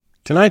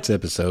Tonight's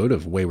episode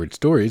of Wayward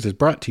Stories is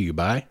brought to you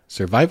by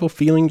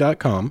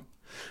survivalfeeling.com,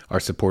 our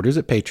supporters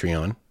at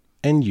Patreon,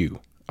 and you,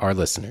 our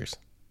listeners.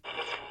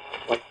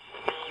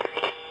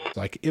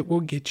 Like, it will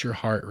get your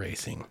heart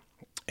racing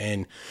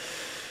and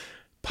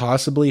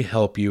possibly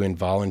help you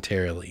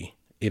involuntarily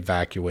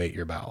evacuate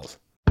your bowels.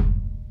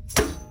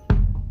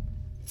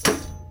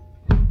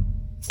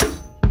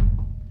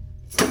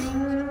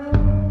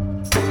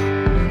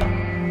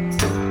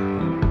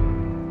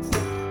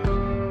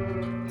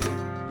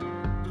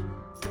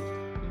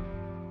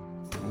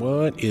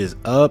 What is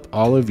up,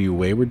 all of you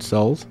wayward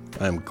souls?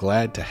 I'm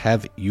glad to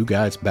have you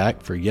guys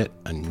back for yet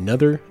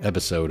another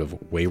episode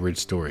of Wayward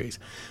Stories.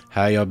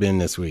 How y'all been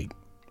this week?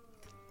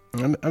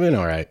 I've been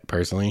all right,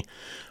 personally.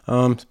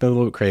 It's been a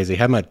little bit crazy.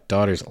 Had my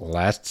daughter's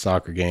last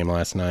soccer game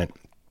last night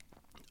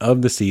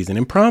of the season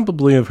and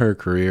probably of her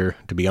career.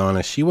 To be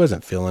honest, she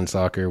wasn't feeling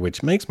soccer,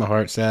 which makes my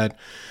heart sad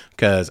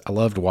because I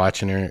loved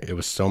watching her. It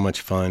was so much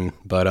fun.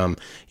 But,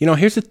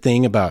 here's the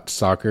thing about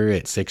soccer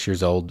at 6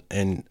 years old,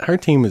 and her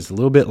team is a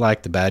little bit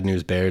like the Bad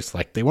News Bears.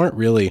 Like, they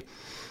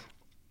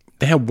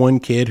had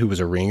one kid who was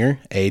a ringer,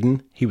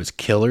 Aiden. He was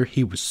killer.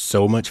 He was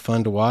so much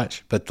fun to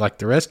watch. But like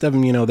the rest of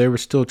them, they were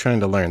still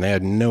trying to learn. They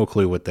had no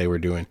clue what they were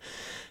doing.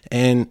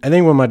 And I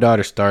think when my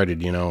daughter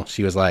started,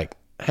 she was like,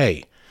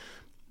 hey,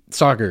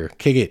 soccer,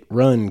 kick it,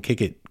 run,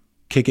 kick it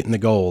in the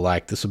goal.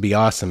 Like, this will be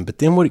awesome. But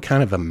then what it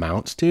kind of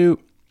amounts to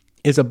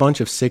is a bunch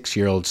of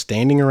 6-year-olds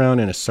standing around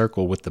in a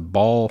circle with the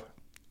ball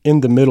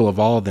in the middle of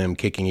all of them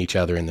kicking each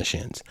other in the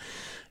shins.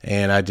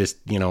 And I just,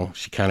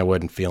 she kind of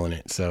wasn't feeling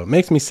it. So it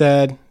makes me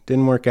sad.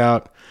 Didn't work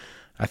out.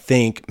 I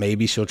think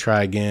maybe she'll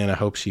try again. I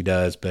hope she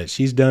does. But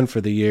she's done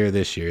for the year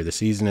this year. The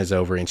season is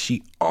over. And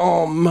she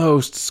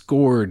almost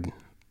scored.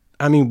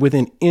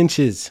 Within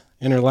inches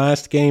in her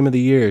last game of the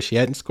year. She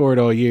hadn't scored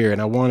all year.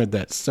 And I wanted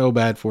that so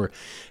bad for her.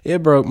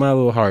 It broke my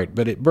little heart.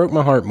 But it broke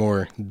my heart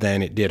more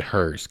than it did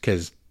hers.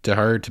 Because to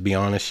her, to be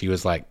honest, she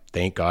was like,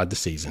 thank God the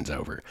season's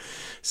over.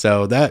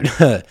 So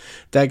that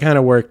kind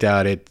of worked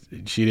out.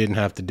 She didn't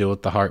have to deal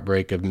with the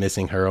heartbreak of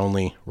missing her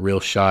only real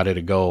shot at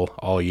a goal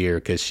all year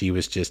because she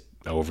was just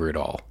over it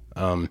all.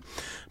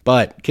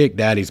 But kick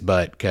daddy's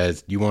butt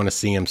because you want to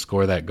see him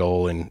score that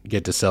goal and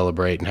get to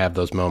celebrate and have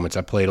those moments.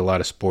 I played a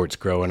lot of sports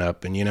growing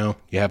up, and you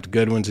have the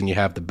good ones and you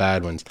have the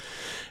bad ones.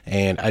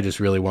 And I just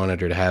really wanted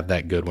her to have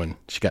that good one.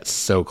 She got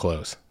so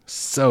close.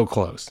 So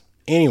close.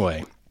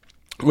 Anyway,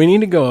 we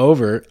need to go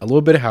over a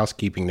little bit of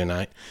housekeeping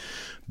tonight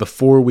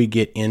before we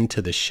get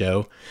into the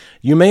show.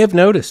 You may have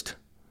noticed,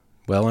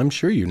 well, I'm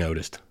sure you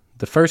noticed,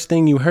 the first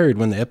thing you heard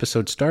when the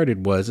episode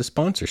started was a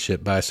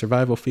sponsorship by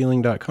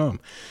survivalfeeling.com.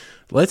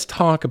 Let's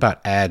talk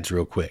about ads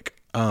real quick.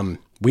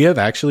 We have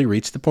actually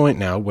reached the point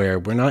now where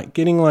we're not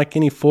getting like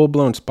any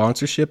full-blown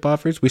sponsorship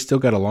offers. We still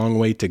got a long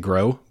way to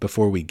grow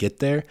before we get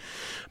there,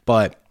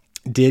 but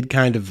did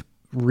kind of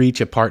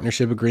reach a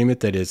partnership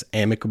agreement that is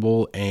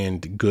amicable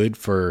and good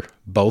for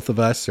both of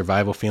us,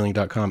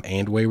 survivalfeeling.com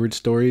and Wayward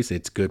Stories.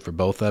 It's good for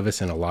both of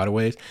us in a lot of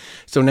ways.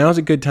 So now's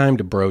a good time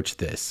to broach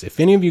this. If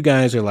any of you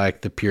guys are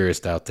like the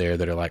purist out there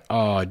that are like,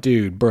 oh,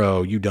 dude,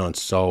 bro, you done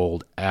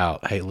sold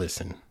out. Hey,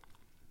 listen,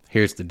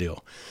 here's the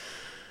deal.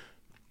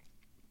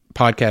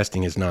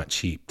 Podcasting is not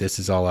cheap. This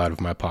is all out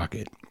of my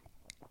pocket.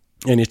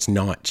 And it's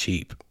not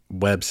cheap.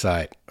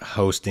 Website,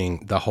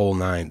 hosting, the whole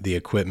nine, the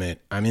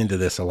equipment. I'm into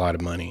this a lot of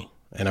money.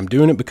 And I'm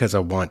doing it because I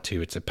want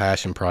to. It's a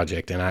passion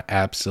project, and I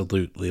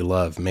absolutely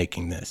love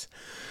making this.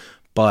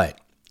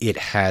 But it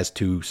has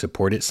to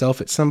support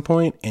itself at some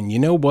point. And you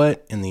know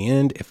what? In the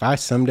end, if I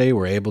someday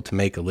were able to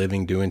make a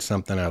living doing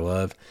something I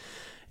love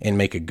and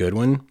make a good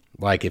one,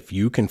 like if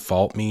you can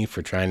fault me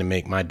for trying to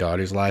make my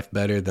daughter's life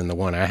better than the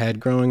one I had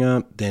growing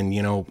up,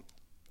 then,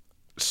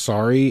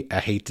 sorry,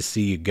 I hate to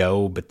see you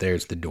go, but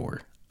there's the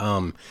door.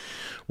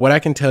 What I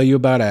can tell you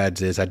about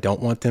ads is I don't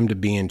want them to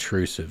be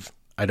intrusive.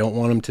 I don't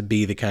want them to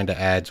be the kind of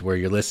ads where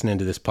you're listening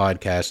to this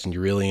podcast and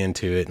you're really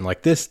into it. And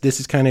like this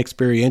is kind of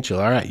experiential.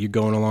 All right, you're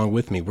going along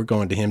with me. We're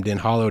going to Hemmed In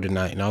Hollow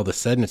tonight. And all of a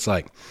sudden it's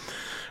like,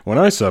 when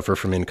I suffer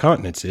from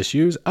incontinence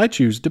issues, I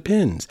choose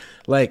Depends.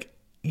 Like,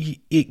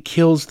 it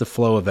kills the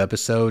flow of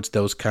episodes.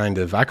 Those kind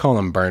of, I call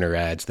them burner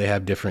ads. They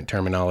have different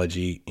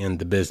terminology in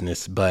the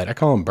business, but I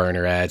call them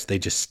burner ads. They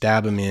just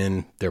stab them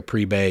in. They're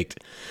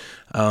pre-baked.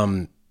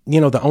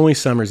 The only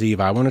Summer's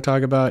Eve I want to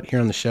talk about here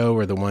on the show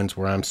are the ones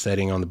where I'm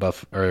sitting on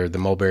the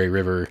Mulberry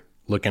River,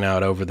 looking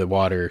out over the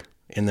water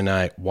in the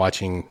night,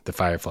 watching the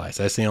fireflies.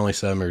 That's the only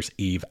Summer's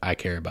Eve I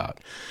care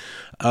about.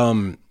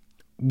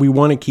 We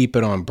want to keep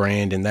it on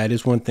brand, and that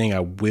is one thing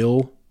I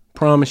will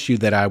promise you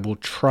that I will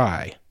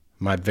try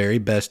my very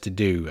best to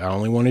do. I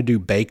only want to do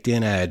baked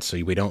in ads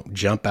so we don't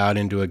jump out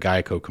into a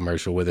Geico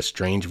commercial with a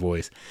strange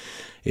voice.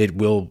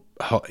 It'll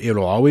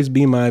always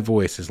be my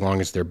voice as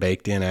long as they're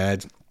baked in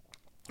ads.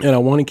 And I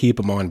want to keep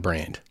them on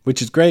brand,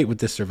 which is great with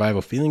this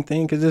survival feeling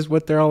thing because this is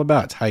what they're all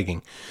about. It's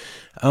hiking.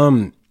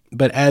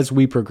 But as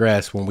we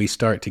progress, when we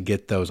start to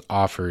get those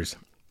offers,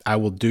 I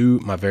will do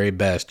my very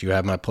best. You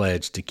have my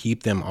pledge to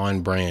keep them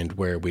on brand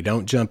where we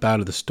don't jump out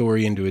of the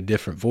story into a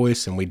different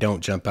voice and we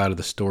don't jump out of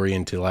the story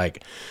into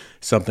like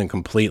something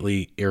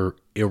completely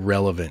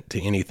irrelevant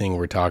to anything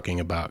we're talking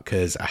about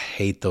because I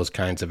hate those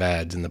kinds of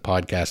ads in the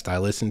podcast I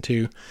listen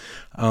to.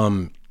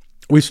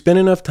 We've spent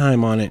enough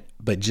time on it,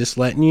 but just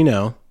letting you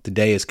know, the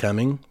day is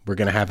coming. We're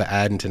going to have an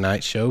ad in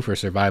tonight's show for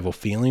Survival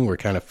Feeling. We're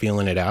kind of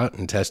feeling it out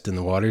and testing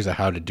the waters of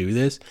how to do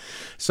this.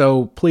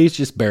 So please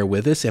just bear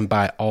with us, and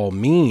by all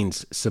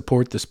means,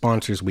 support the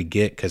sponsors we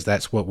get, because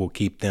that's what will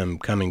keep them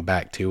coming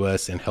back to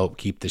us and help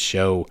keep the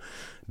show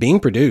being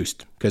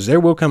produced, because there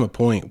will come a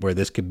point where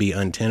this could be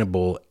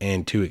untenable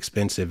and too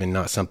expensive and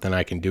not something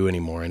I can do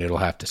anymore, and it'll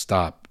have to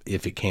stop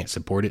if it can't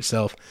support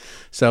itself.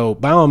 So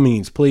by all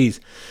means, please,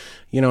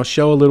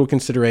 show a little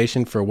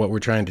consideration for what we're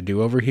trying to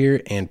do over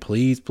here, and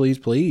please, please,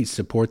 please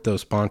support those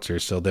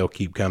sponsors so they'll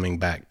keep coming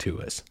back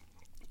to us.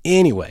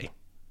 Anyway,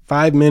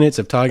 5 minutes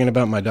of talking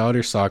about my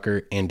daughter's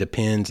soccer and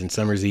Depends and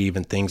Summer's Eve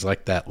and things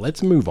like that.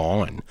 Let's move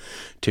on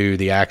to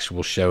the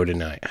actual show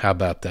tonight. How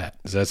about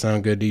that? Does that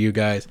sound good to you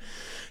guys?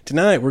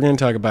 Tonight, we're going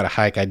to talk about a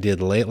hike I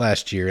did late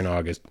last year in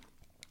August,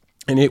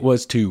 and it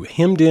was to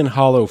Hemmed In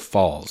Hollow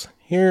Falls.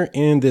 Here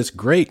in this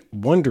great,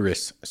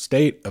 wondrous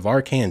state of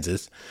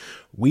Arkansas,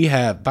 we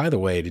have, by the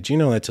way, did you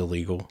know that's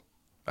illegal?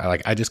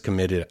 I just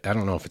committed, I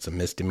don't know if it's a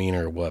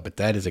misdemeanor or what, but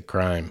that is a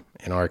crime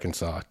in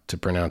Arkansas to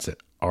pronounce it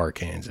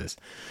Arkansas.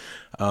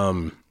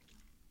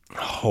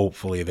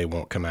 Hopefully they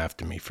won't come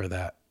after me for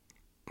that.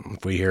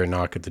 If we hear a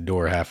knock at the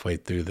door halfway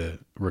through the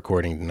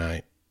recording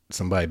tonight,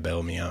 somebody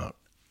bail me out.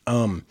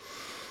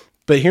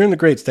 But here in the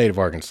great state of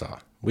Arkansas,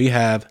 we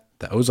have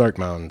the Ozark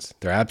Mountains.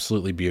 They're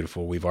absolutely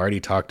beautiful. We've already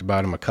talked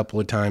about them a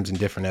couple of times in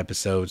different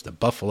episodes. The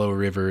Buffalo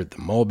River, the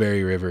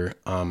Mulberry River,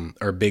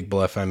 or Big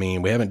Bluff, I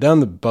mean. We haven't done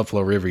the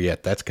Buffalo River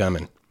yet. That's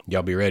coming.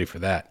 Y'all be ready for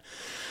that.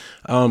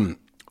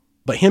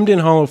 But Hemmed In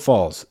Hollow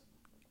Falls,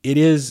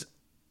 it's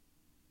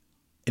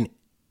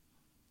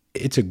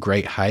a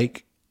great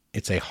hike.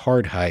 It's a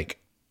hard hike.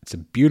 It's a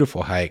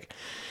beautiful hike.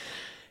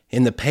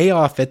 And the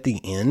payoff at the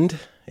end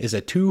is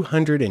a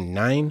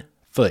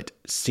 209-foot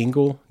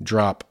single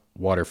drop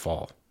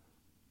waterfall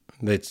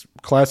that's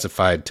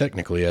classified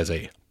technically as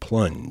a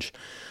plunge.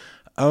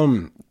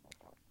 That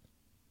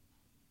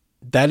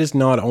is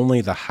not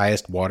only the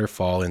highest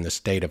waterfall in the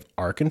state of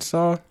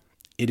Arkansas,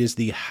 it is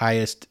the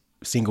highest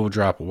single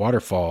drop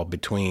waterfall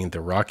between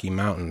the Rocky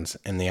Mountains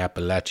and the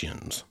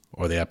Appalachians,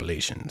 or the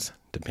Appalachians,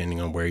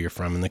 depending on where you're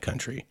from in the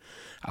country.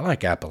 I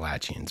like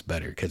Appalachians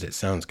better because it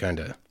sounds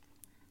kind of,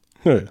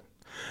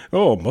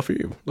 oh,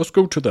 Muffy, let's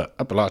go to the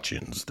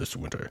Appalachians this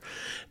winter.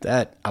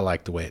 That, I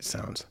like the way it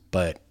sounds,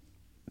 but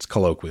it's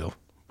colloquial.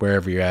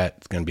 Wherever you're at,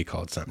 it's going to be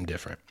called something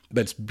different.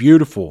 But it's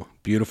beautiful,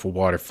 beautiful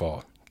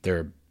waterfall. There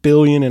are 1.5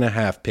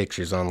 billion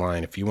pictures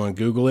online. If you want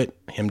to Google it,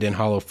 Hemmed In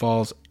Hollow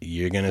Falls,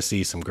 you're going to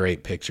see some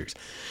great pictures.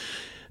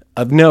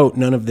 Of note,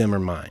 none of them are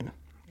mine.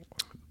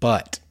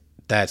 But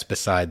that's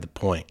beside the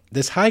point.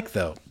 This hike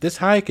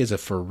is a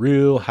for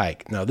real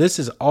hike. Now, this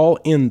is all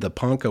in the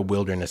Ponca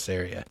Wilderness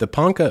area. The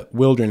Ponca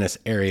Wilderness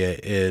area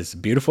is a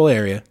beautiful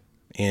area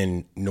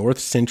in north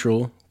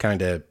central,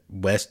 kind of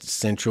west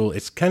central.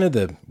 It's kind of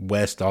the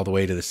west all the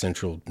way to the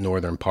central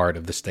northern part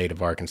of the state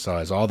of Arkansas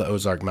is all the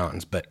Ozark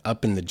Mountains. But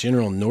up in the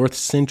general north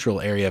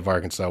central area of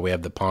Arkansas, we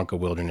have the Ponca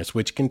Wilderness,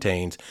 which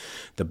contains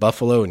the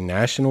Buffalo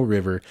National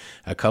River,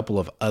 a couple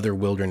of other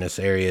wilderness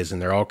areas, and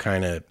they're all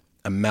kind of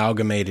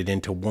amalgamated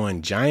into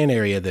one giant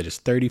area that is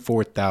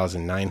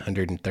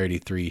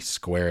 34,933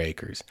 square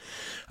acres.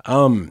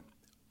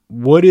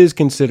 What is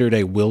considered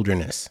a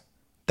wilderness?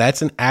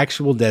 That's an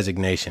actual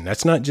designation.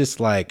 That's not just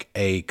like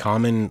a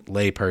common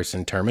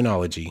layperson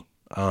terminology.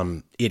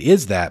 It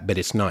is that, but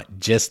it's not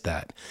just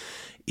that.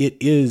 It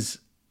is,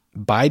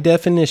 by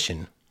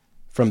definition,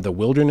 from the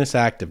Wilderness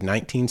Act of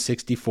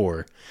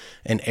 1964,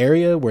 an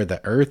area where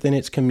the earth and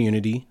its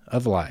community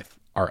of life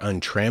are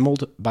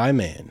untrammeled by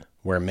man,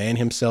 where man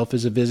himself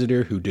is a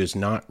visitor who does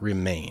not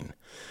remain.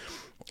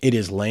 It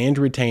is land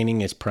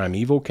retaining its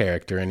primeval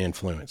character and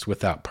influence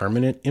without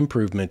permanent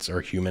improvements or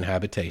human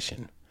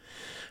habitation.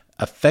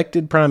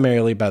 Affected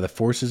primarily by the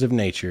forces of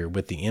nature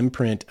with the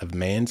imprint of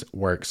man's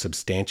work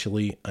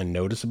substantially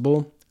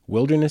unnoticeable,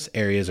 wilderness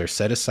areas are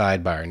set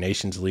aside by our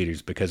nation's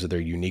leaders because of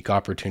their unique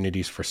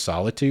opportunities for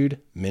solitude,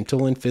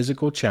 mental and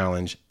physical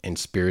challenge, and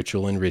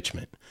spiritual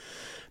enrichment.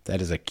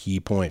 That is a key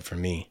point for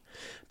me.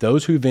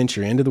 Those who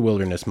venture into the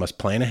wilderness must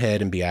plan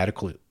ahead and be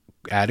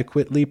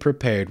adequately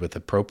prepared with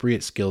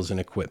appropriate skills and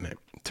equipment.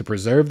 To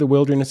preserve the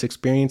wilderness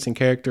experience and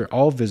character,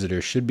 all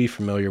visitors should be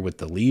familiar with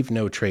the leave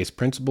no trace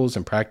principles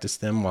and practice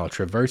them while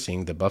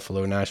traversing the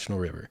Buffalo National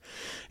River.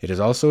 It is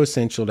also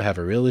essential to have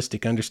a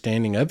realistic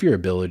understanding of your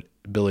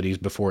abilities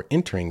before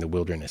entering the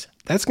wilderness.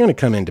 That's going to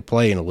come into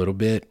play in a little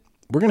bit.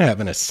 We're going to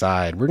have an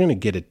aside. We're going to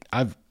get it.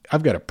 I've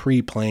got a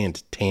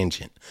pre-planned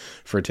tangent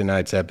for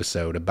tonight's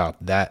episode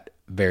about that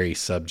very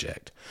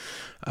subject.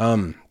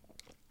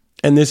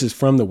 And this is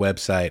from the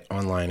website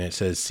online. It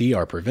says, see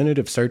our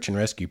preventative search and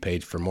rescue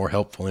page for more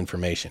helpful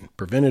information.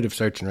 Preventative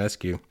search and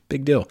rescue,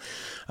 big deal.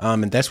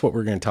 And that's what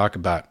we're going to talk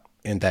about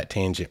in that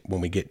tangent when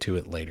we get to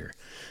it later.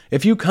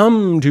 If you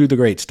come to the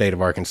great state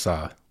of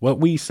Arkansas, what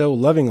we so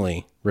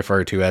lovingly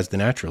refer to as the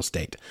natural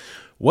state,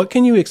 What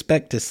can you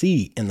expect to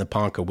see in the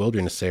Ponca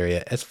Wilderness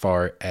area as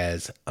far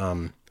as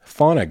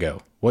fauna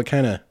go? What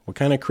kind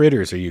of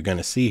critters are you going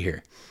to see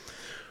here?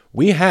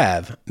 We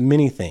have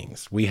many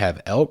things. We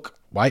have elk,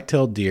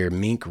 white-tailed deer,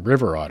 mink,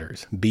 river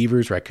otters,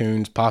 beavers,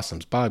 raccoons,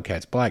 possums,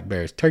 bobcats, black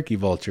bears, turkey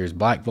vultures,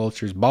 black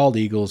vultures, bald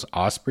eagles,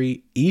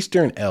 osprey.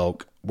 Eastern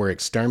elk were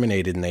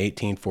exterminated in the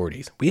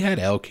 1840s. We had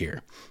elk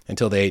here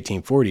until the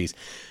 1840s,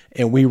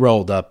 and we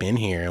rolled up in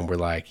here and we're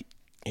like,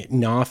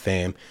 nah,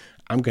 fam,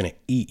 I'm going to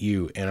eat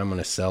you and I'm going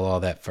to sell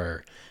all that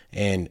fur.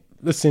 And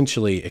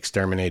essentially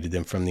exterminated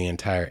them from the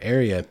entire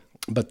area.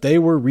 But they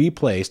were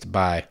replaced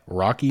by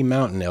Rocky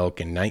Mountain elk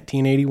in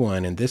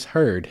 1981, and this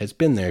herd has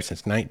been there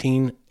since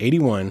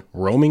 1981,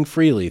 roaming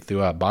freely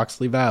throughout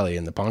Boxley Valley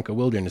in the Ponca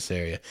Wilderness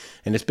area,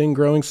 and it's been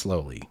growing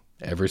slowly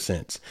ever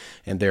since.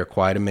 And they're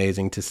quite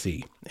amazing to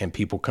see, and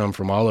people come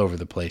from all over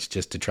the place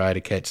just to try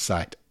to catch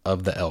sight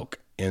of the elk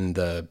in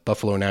the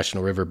Buffalo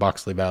National River,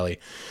 Boxley Valley,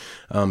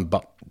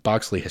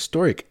 Boxley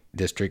Historic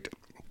District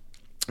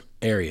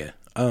area.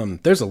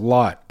 There's a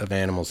lot of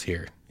animals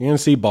here. You're going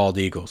to see bald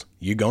eagles.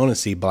 You're going to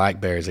see black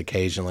bears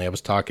occasionally. I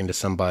was talking to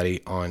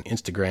somebody on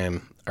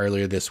Instagram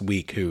earlier this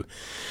week who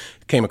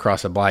came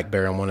across a black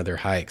bear on one of their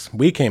hikes.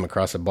 We came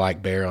across a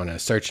black bear on a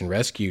search and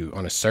rescue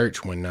on a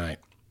search one night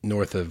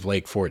north of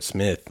Lake Fort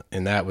Smith,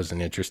 and that was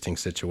an interesting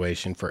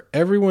situation for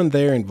everyone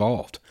there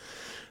involved.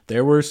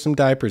 There were some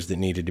diapers that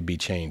needed to be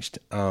changed.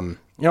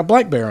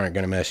 Black bear aren't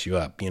going to mess you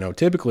up.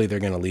 Typically they're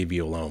going to leave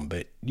you alone,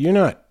 but you're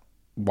not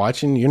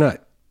watching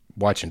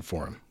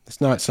for them. It's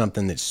not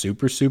something that's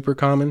super, super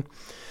common.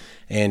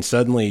 And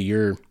suddenly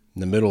you're in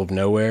the middle of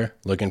nowhere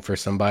looking for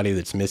somebody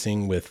that's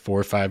missing with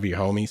 4 or 5 of your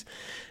homies,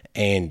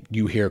 and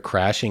you hear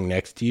crashing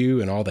next to you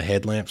and all the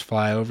headlamps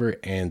fly over,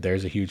 and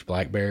there's a huge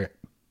black bear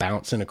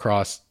bouncing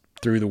across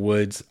through the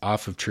woods,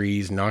 off of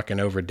trees,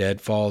 knocking over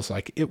deadfalls.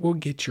 Like, it will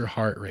get your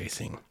heart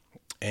racing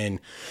and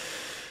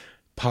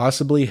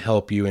possibly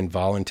help you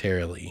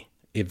involuntarily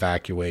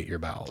evacuate your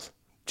bowels.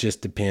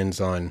 Just depends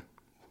on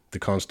the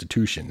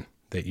constitution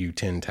that you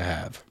tend to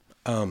have.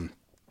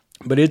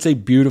 But it's a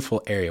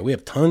beautiful area. We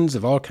have tons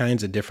of all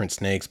kinds of different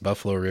snakes.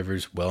 Buffalo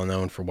River's well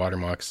known for water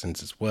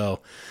moccasins as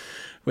well.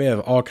 We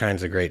have all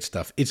kinds of great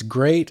stuff. It's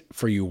great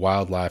for you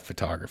wildlife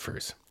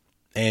photographers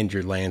and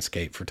your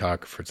landscape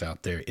photographers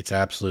out there. It's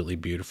absolutely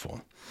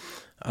beautiful.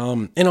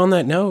 And on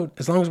that note,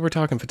 as long as we're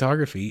talking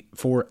photography,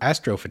 for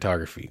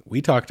astrophotography,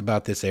 we talked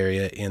about this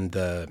area in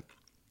the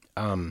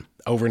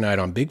Overnight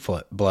on Big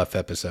Bluff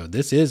episode.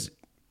 This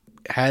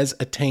has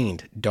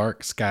attained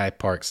dark sky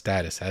park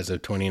status as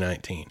of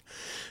 2019.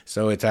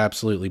 So it's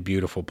absolutely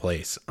beautiful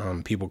place.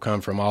 People come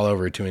from all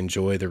over to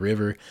enjoy the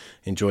river,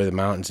 enjoy the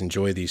mountains,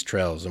 enjoy these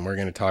trails. And we're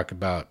going to talk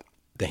about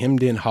the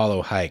Hemmed-In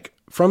Hollow hike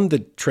from the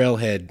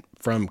trailhead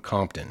from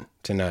Compton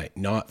tonight,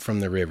 not from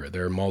the river.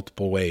 There are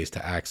multiple ways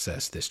to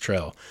access this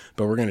trail,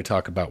 but we're going to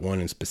talk about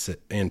one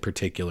in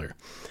particular.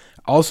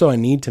 Also, I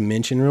need to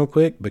mention real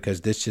quick,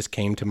 because this just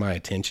came to my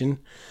attention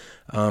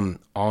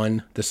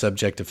on the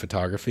subject of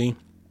photography.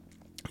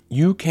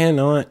 You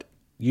cannot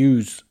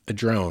use a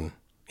drone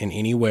in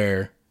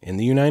anywhere, in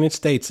the United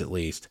States at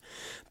least,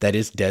 that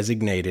is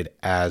designated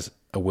as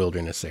a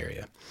wilderness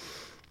area.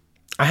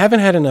 I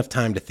haven't had enough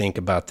time to think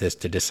about this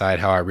to decide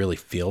how I really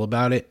feel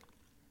about it.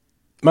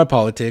 My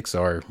politics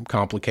are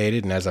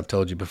complicated, and as I've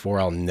told you before,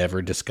 I'll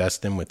never discuss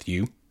them with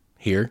you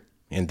here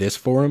in this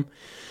forum.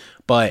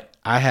 But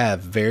I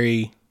have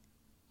very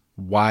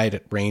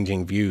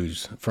wide-ranging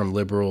views, from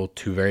liberal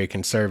to very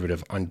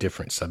conservative, on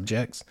different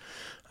subjects.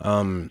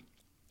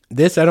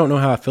 This, I don't know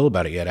how I feel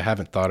about it yet. I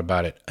haven't thought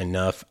about it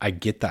enough. I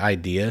get the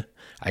idea.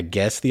 I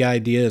guess the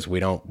idea is we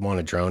don't want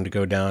a drone to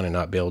go down and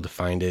not be able to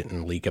find it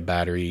and leak a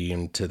battery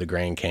into the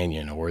Grand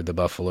Canyon or the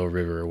Buffalo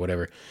River or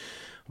whatever.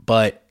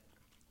 But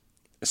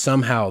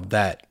somehow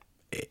that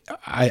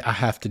I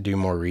have to do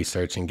more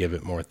research and give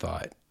it more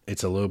thought.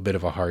 It's a little bit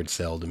of a hard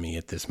sell to me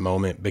at this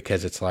moment,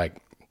 because it's like,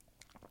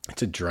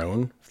 it's a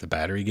drone. If the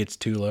battery gets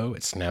too low,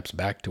 it snaps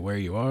back to where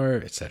you are,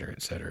 et cetera,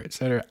 et cetera, et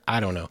cetera. I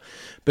don't know.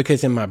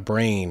 Because in my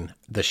brain,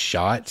 the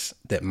shots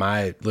that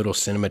my little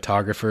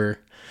cinematographer,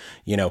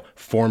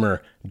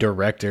 former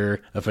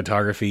director of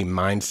photography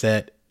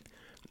mindset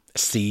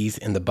sees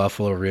in the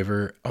Buffalo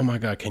River, oh my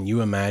God, can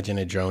you imagine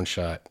a drone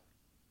shot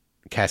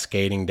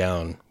cascading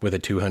down with a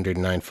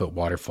 209-foot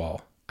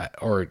waterfall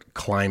or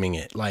climbing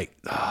it? Like,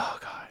 oh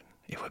God,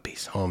 it would be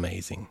so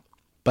amazing.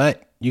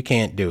 But you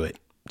can't do it.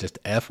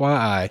 Just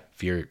FYI,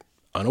 if you're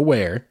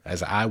unaware,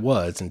 as I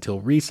was until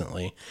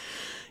recently,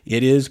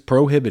 it is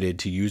prohibited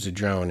to use a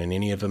drone in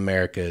any of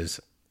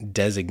America's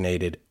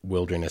designated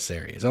wilderness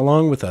areas,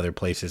 along with other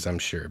places, I'm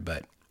sure.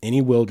 But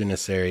any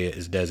wilderness area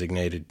is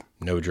designated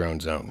no drone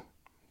zone.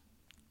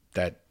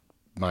 That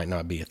might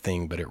not be a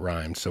thing, but it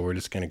rhymes, so we're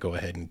just going to go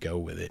ahead and go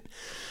with it.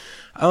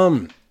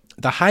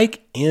 The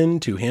hike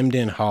into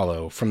Hemmed-In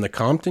Hollow from the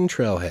Compton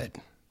Trailhead,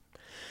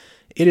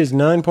 it is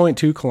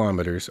 9.2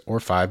 kilometers or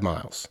 5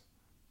 miles.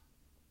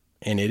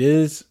 And it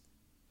is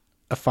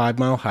a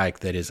 5-mile hike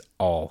that is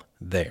all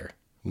there.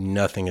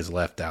 Nothing is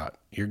left out.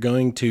 You're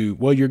going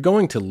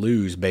to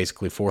lose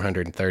basically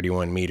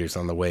 431 meters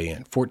on the way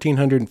in,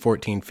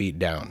 1,414 feet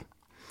down.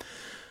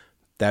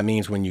 That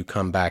means when you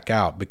come back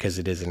out, because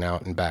it is an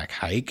out and back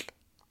hike,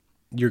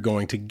 you're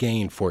going to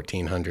gain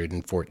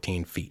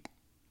 1,414 feet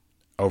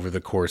over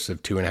the course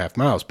of 2.5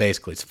 miles.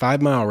 Basically, it's a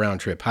 5-mile round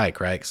trip hike,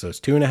 right? So it's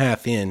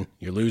 2.5 in,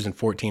 you're losing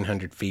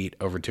 1,400 feet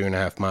over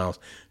 2.5 miles.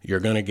 You're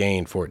going to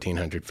gain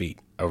 1,400 feet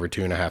over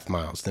 2.5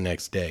 miles the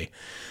next day.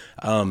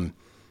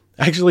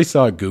 I actually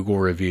saw a Google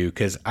review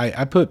because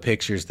I put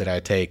pictures that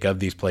I take of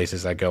these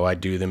places I go. I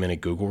do them in a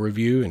Google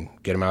review and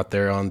get them out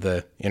there on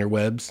the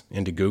interwebs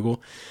into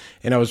Google.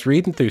 And I was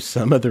reading through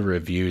some of the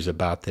reviews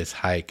about this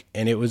hike,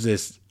 and it was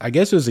this, I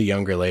guess it was a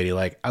younger lady.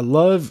 Like, I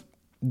love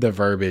the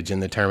verbiage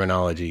and the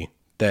terminology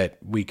that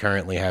we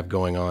currently have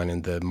going on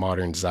in the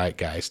modern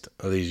zeitgeist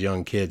of these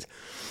young kids.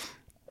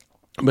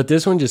 But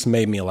this one just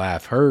made me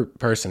laugh. Her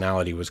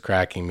personality was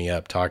cracking me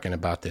up talking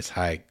about this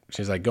hike.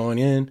 She's like, going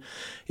in,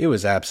 it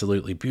was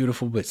absolutely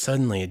beautiful, but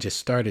suddenly it just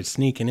started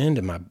sneaking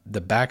into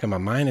the back of my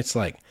mind. It's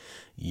like,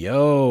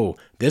 yo,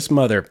 this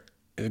mother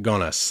is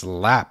gonna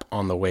slap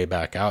on the way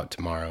back out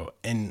tomorrow.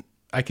 And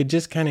I could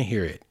just kind of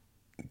hear it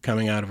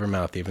coming out of her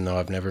mouth, even though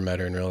I've never met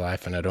her in real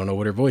life and I don't know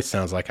what her voice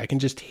sounds like. I can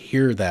just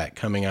hear that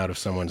coming out of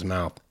someone's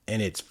mouth.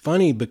 And it's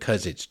funny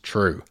because it's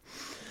true.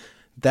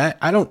 That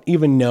I don't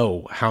even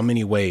know how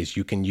many ways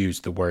you can use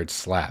the word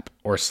slap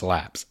or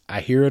slaps.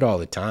 I hear it all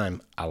the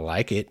time. I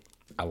like it.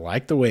 I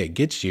like the way it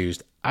gets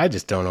used. I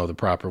just don't know the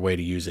proper way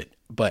to use it.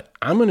 But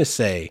I'm going to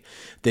say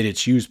that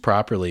it's used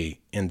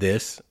properly in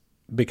this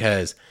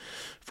because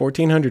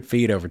 1,400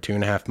 feet over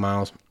 2.5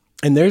 miles.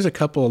 And there's a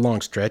couple of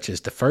long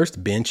stretches. The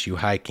first bench you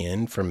hike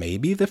in for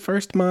maybe the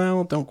first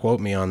mile, don't quote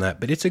me on that,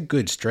 but it's a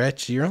good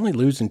stretch. You're only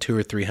losing 200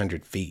 or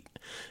 300 feet.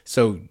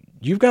 So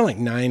you've got like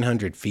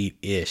 900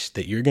 feet-ish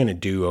that you're going to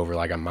do over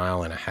like 1.5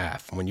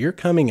 miles. When you're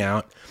coming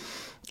out,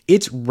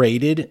 it's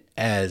rated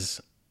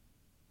as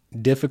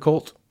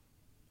difficult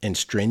and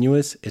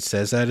strenuous. It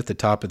says that at the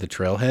top of the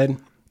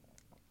trailhead.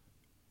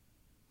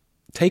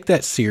 Take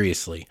that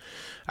seriously.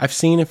 I've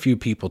seen a few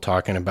people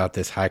talking about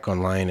this hike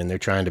online and they're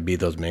trying to be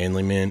those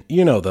manly men.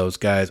 You know those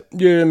guys.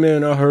 Yeah,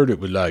 man, I heard it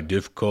was like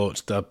difficult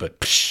stuff,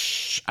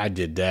 but I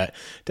did that.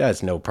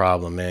 That's no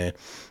problem, man.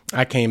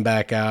 I came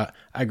back out.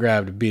 I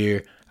grabbed a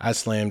beer. I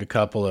slammed a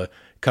couple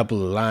of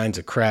lines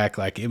of crack.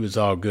 Like, it was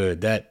all good.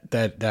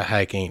 That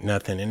hike ain't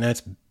nothing. And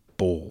that's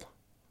bull.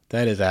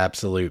 That is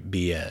absolute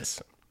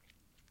BS.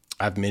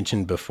 I've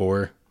mentioned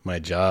before, my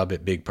job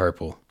at Big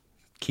Purple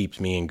keeps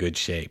me in good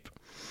shape.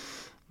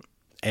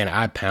 And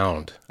I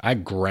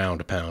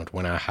ground pound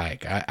when I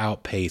hike. I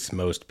outpace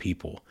most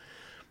people.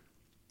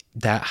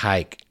 That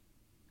hike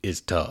is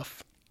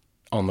tough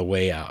on the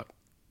way out.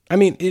 I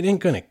mean, it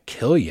ain't going to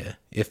kill you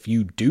if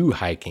you do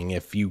hiking.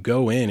 If you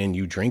go in and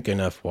you drink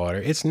enough water,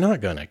 it's not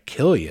going to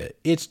kill you.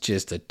 It's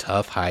just a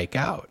tough hike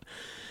out.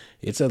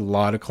 It's a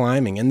lot of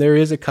climbing. And there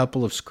is a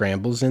couple of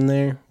scrambles in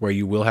there where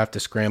you will have to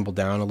scramble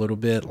down a little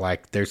bit.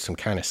 Like, there's some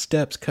kind of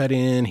steps cut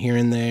in here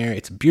and there.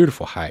 It's a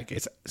beautiful hike.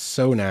 It's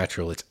so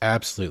natural. It's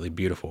absolutely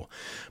beautiful.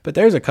 But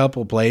there's a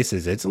couple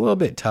places it's a little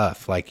bit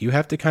tough. Like, you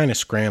have to kind of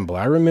scramble.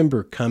 I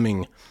remember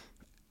coming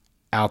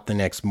out the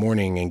next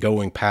morning and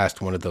going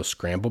past one of those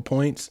scramble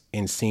points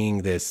and seeing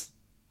this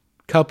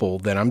couple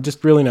that I'm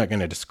just really not going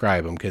to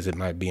describe them because it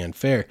might be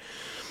unfair.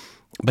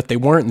 But they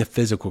weren't in the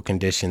physical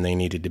condition they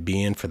needed to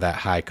be in for that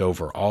hike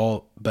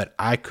overall. But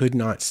I could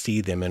not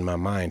see them in my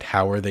mind.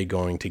 How are they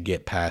going to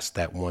get past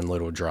that one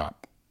little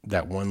drop,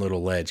 that one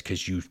little ledge?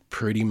 Because you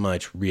pretty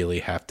much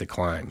really have to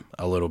climb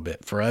a little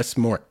bit. For us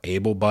more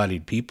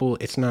able-bodied people,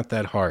 it's not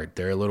that hard.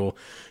 There are little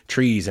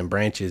trees and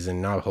branches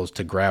and knotholes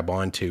to grab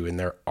onto. And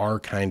there are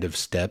kind of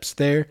steps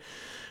there.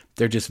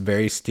 They're just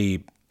very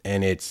steep.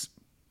 And it's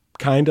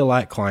kind of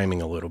like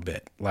climbing a little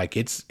bit. Like,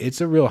 it's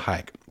a real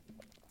hike.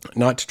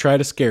 Not to try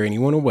to scare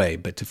anyone away,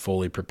 but to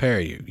fully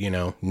prepare you,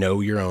 know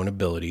your own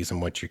abilities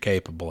and what you're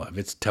capable of.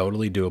 It's a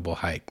totally doable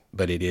hike,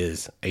 but it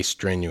is a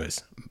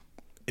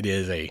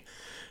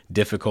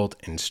difficult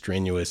and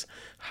strenuous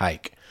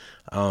hike.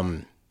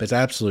 But it's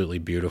absolutely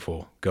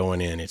beautiful going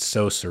in. It's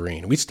so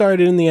serene. We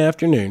started in the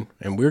afternoon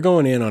and we're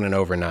going in on an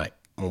overnight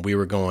when we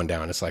were going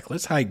down. It's like,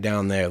 let's hike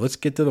down there. Let's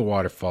get to the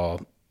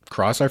waterfall,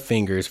 cross our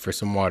fingers for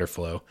some water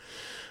flow.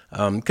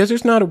 Because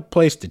there's not a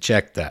place to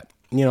check that.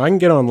 I can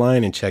get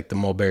online and check the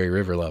Mulberry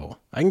River level.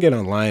 I can get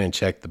online and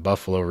check the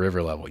Buffalo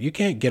River level. You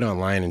can't get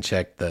online and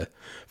check the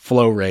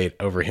flow rate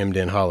over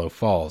Hemden Hollow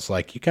Falls.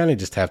 Like, you kind of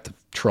just have to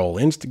troll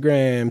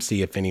Instagram,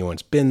 see if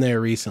anyone's been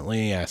there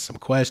recently, ask some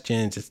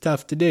questions. It's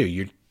tough to do.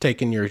 You're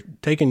taking your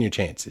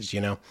chances,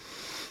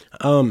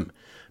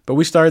 But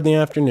we started in the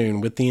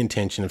afternoon with the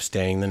intention of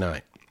staying the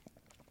night.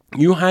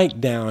 You hike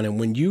down, and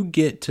when you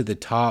get to the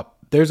top,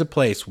 there's a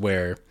place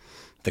where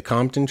the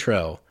Compton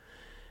Trail,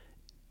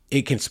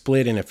 it can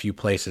split in a few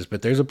places,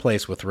 but there's a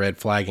place with red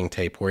flagging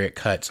tape where it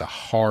cuts a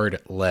hard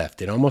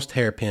left. It almost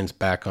hairpins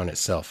back on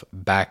itself,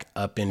 back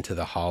up into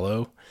the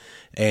hollow.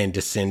 and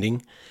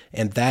descending.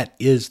 And that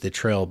is the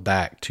trail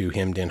back to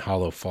Hemmed-In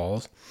Hollow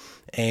Falls.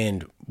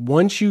 And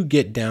once you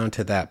get down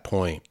to that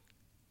point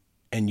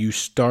and you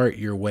start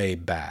your way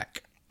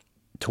back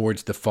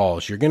towards the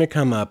falls, you're going to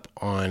come up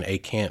on a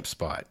camp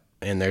spot.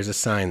 And there's a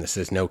sign that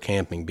says no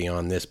camping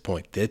beyond this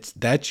point.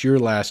 That's your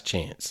last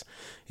chance.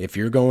 If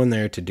you're going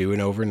there to do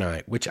an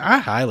overnight, which I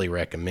highly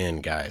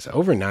recommend, guys.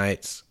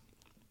 Overnights,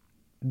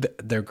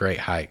 they're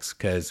great hikes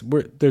because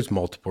there's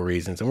multiple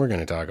reasons, and we're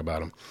going to talk about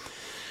them.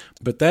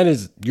 But that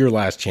is your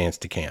last chance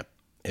to camp,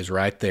 is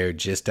right there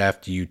just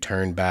after you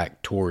turn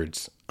back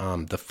towards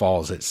the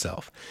falls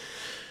itself.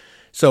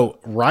 So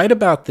right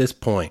about this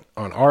point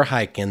on our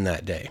hike in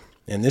that day,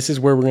 and this is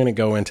where we're going to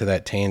go into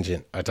that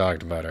tangent I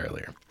talked about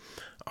earlier.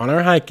 On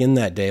our hike in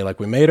that day, like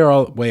we made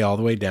our way all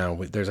the way down,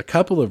 there's a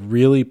couple of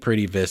really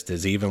pretty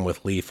vistas, even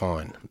with leaf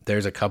on.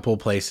 There's a couple of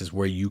places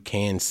where you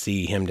can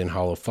see Hemmed-In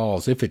Hollow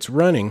Falls if it's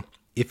running,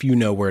 if you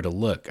know where to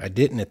look. I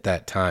didn't at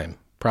that time.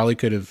 Probably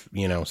could have,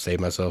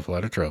 saved myself a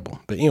lot of trouble.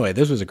 But anyway,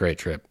 this was a great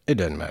trip. It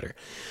doesn't matter.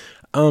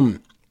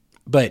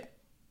 But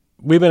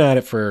we've been at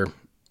it for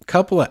a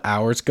couple of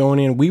hours going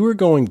in. We were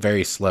going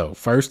very slow.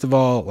 First of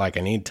all, I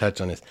need to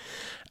touch on this.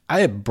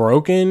 I had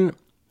broken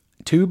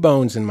 2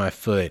 bones in my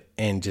foot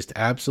and just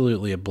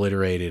absolutely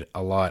obliterated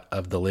a lot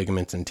of the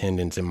ligaments and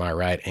tendons in my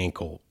right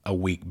ankle a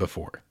week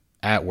before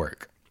at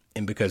work.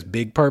 And because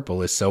Big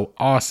Purple is so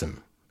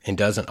awesome and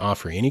doesn't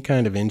offer any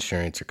kind of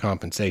insurance or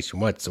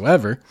compensation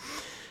whatsoever,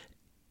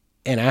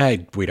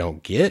 and we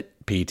don't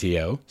get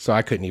PTO, so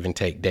I couldn't even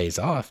take days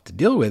off to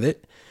deal with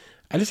it,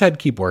 I just had to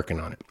keep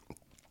working on it.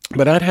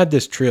 But I'd had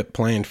this trip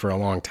planned for a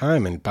long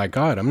time, and by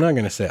God, I'm not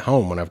going to sit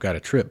home when I've got a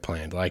trip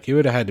planned. It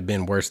would have had to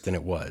been worse than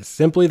it was.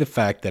 Simply the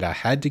fact that I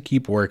had to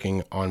keep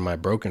working on my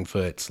broken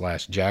foot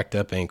 / jacked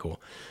up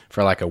ankle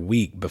for a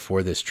week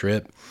before this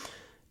trip.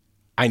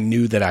 I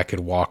knew that I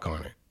could walk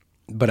on it,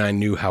 but I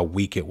knew how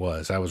weak it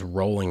was. I was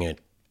rolling it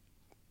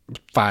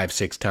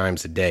 5-6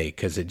 times a day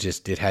because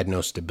it had no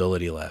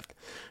stability left.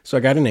 So I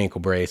got an ankle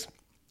brace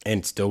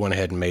and still went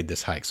ahead and made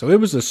this hike. So it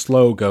was a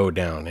slow go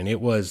down, and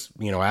it was,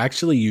 I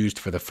actually used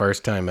for the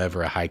first time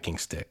ever a hiking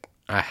stick.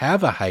 I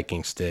have a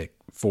hiking stick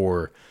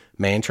for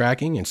man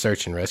tracking and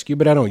search and rescue,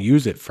 but I don't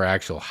use it for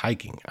actual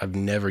hiking. I've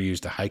never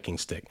used a hiking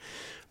stick.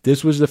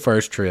 This was the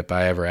first trip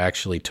I ever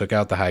actually took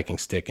out the hiking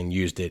stick and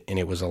used it, and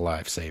it was a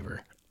lifesaver.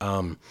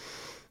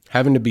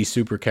 Having to be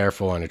super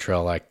careful on a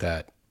trail like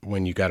that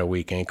when you got a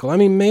weak ankle.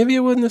 Maybe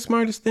it wasn't the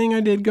smartest thing I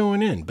did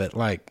going in, but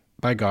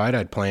by God,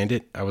 I'd planned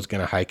it. I was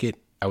going to hike it.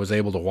 I was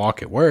able to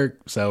walk at work,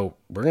 so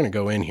we're going to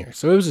go in here.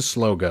 So it was a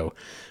slow go,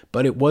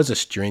 but it was a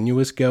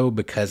strenuous go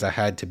because I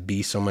had to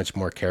be so much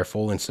more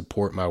careful and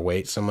support my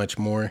weight so much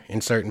more in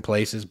certain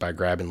places by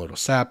grabbing little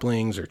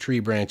saplings or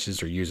tree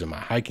branches or using my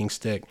hiking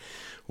stick,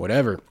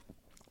 whatever.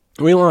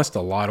 We lost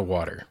a lot of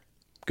water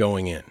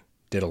going in,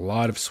 did a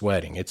lot of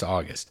sweating. It's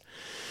August.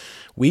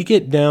 We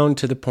get down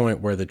to the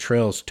point where the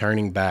trail's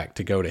turning back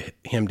to go to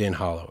Hemmed-In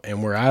Hollow,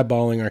 and we're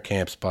eyeballing our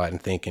camp spot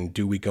and thinking,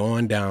 do we go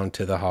on down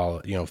to the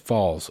hollow,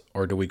 falls,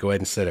 or do we go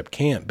ahead and set up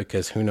camp?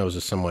 Because who knows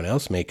if someone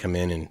else may come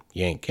in and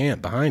yank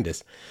camp behind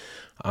us.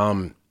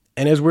 And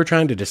as we're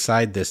trying to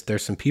decide this,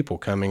 there's some people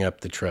coming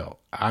up the trail.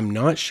 I'm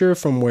not sure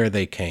from where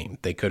they came.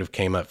 They could have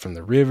came up from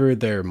the river.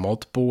 There are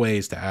multiple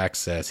ways to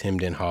access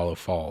Hemmed-In Hollow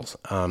Falls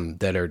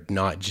that are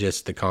not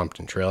just the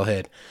Compton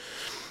Trailhead.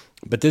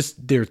 But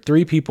there are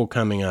 3 people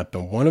coming up,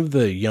 and one of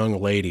the young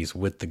ladies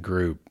with the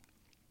group,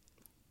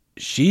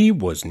 she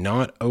was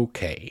not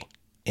okay.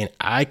 And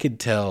I could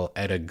tell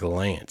at a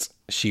glance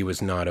she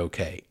was not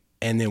okay.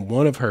 And then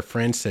one of her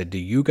friends said, do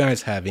you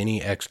guys have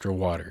any extra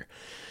water?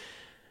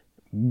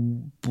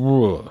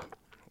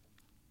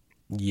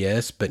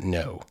 Yes, but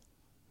no.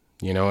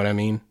 You know what I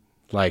mean?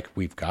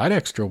 We've got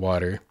extra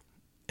water,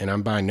 and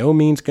I'm by no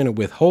means going to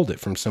withhold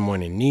it from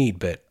someone in need,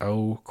 but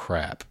oh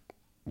crap.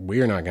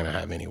 We're not going to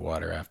have any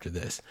water after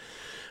this.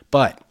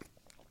 But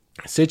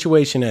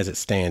situation as it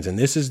stands, and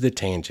this is the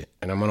tangent,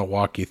 and I'm going to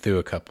walk you through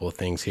a couple of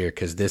things here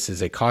because this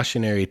is a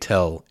cautionary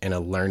tale and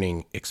a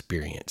learning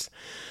experience.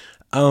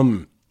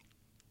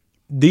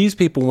 These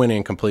people went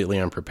in completely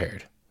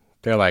unprepared.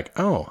 They're like,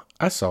 oh,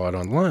 I saw it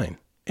online.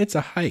 It's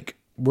a hike.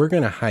 We're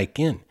going to hike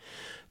in.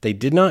 They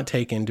did not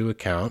take into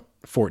account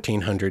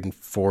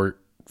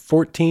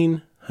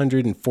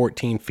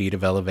 1,414 feet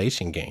of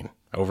elevation gain,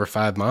 over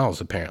 5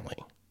 miles apparently.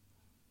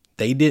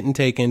 They didn't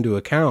take into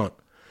account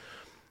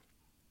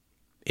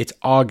it's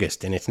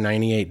August and it's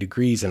 98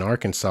 degrees in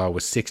Arkansas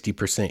with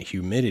 60%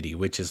 humidity,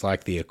 which is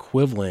the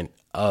equivalent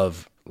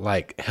of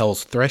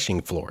hell's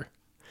threshing floor.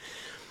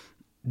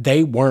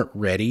 They weren't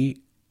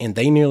ready, and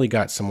they nearly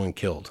got someone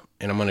killed.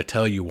 And I'm going to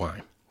tell you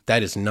why.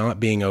 That is not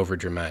being over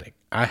dramatic.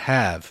 I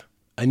have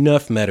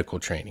enough medical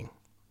training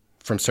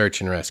from search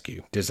and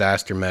rescue,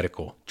 disaster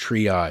medical,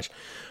 triage,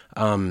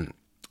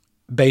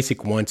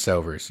 basic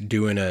once-overs,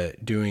 doing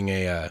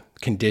a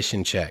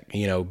condition check,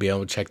 be able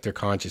to check their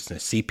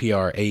consciousness,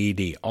 CPR,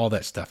 AED, all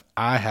that stuff.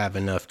 I have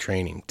enough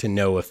training to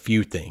know a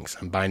few things.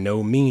 I'm by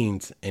no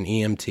means an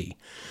EMT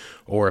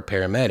or a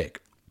paramedic,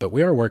 but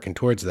we are working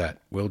towards that,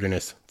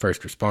 wilderness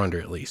first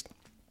responder at least.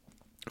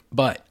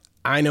 But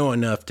I know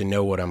enough to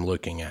know what I'm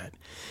looking at.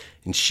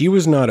 And she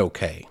was not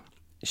okay.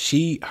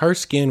 Her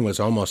skin was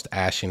almost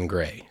ashen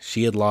gray.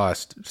 She had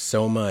lost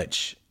so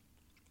much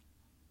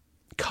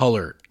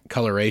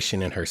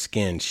coloration in her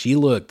skin. She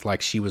looked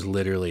like she was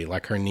literally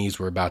like her knees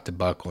were about to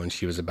buckle and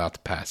she was about to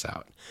pass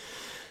out.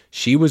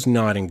 She was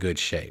not in good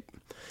shape.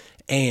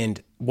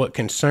 And what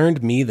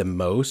concerned me the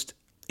most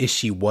is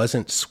she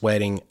wasn't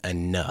sweating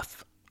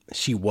enough.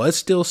 She was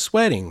still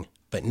sweating,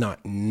 but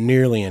not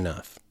nearly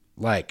enough.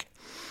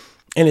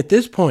 And at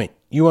this point,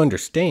 you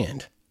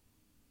understand,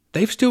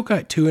 they've still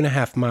got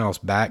 2.5 miles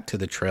back to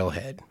the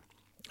trailhead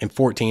and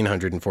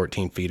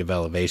 1,414 feet of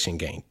elevation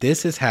gain.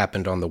 This has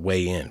happened on the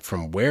way in.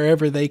 From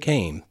wherever they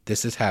came,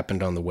 this has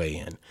happened on the way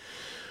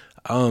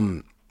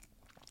in.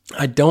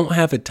 I don't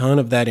have a ton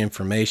of that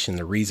information.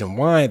 The reason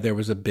why, there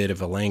was a bit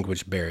of a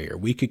language barrier.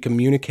 We could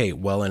communicate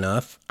well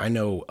enough. I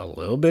know a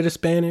little bit of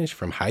Spanish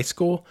from high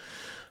school.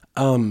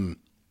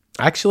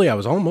 Actually, I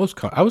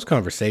was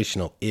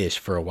conversational-ish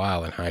for a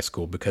while in high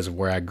school because of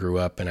where I grew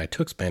up, and I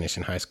took Spanish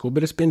in high school,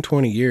 but it's been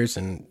 20 years,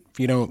 and if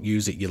you don't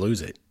use it, you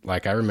lose it.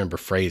 Like, I remember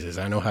phrases.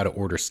 I know how to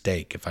order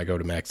steak if I go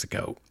to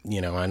Mexico.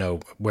 I know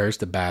where's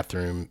the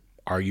bathroom?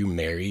 Are you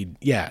married?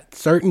 Yeah,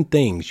 certain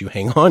things you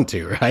hang on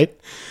to, right?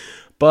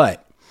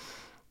 But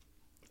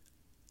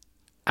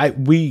I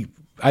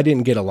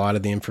didn't get a lot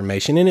of the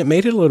information, and it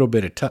made it a little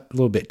bit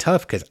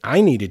tough because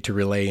I needed to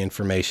relay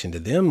information to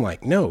them.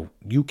 Like, no,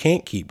 you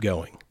can't keep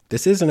going.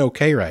 This isn't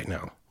okay right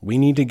now. We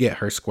need to get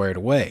her squared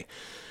away.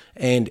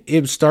 And it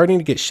was starting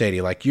to get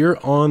shady. Like,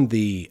 you're on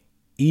the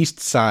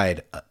east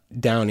side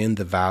down in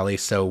the valley.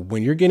 So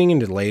when you're getting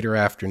into later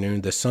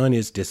afternoon, the sun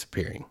is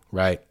disappearing,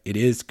 right? It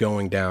is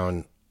going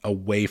down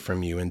away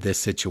from you in this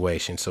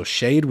situation. So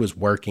shade was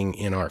working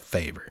in our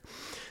favor.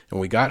 And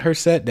we got her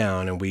set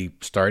down and we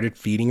started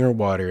feeding her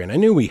water. And I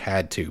knew we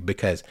had to,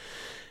 because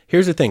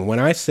here's the thing. When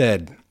I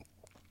said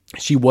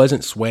she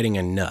wasn't sweating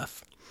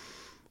enough,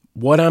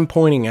 what I'm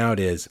pointing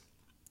out is,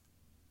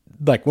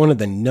 like, one of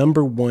the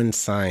number one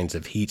signs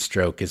of heat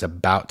stroke is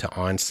about to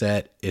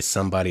onset is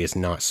somebody is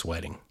not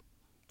sweating.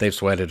 They've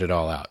sweated it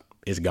all out.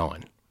 It's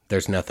gone.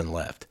 There's nothing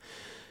left.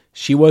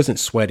 She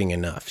wasn't sweating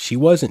enough. She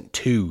wasn't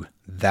to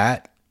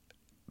that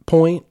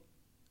point,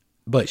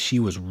 but she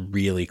was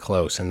really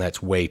close, and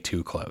that's way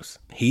too close.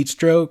 Heat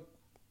stroke,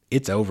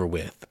 it's over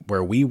with.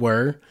 Where we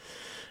were,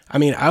 I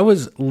mean, I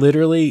was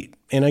literally,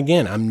 and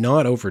again, I'm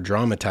not over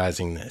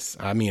dramatizing this.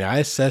 I mean, I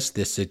assessed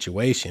this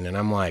situation and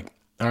I'm like,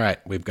 all right,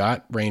 we've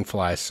got rain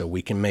flies, so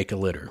we can make a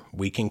litter.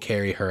 We can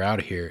carry her out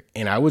of here.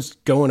 And I was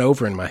going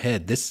over in my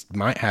head, this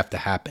might have to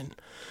happen.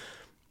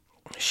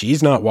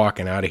 She's not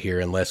walking out of here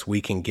unless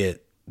we can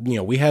get,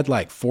 we had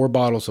like 4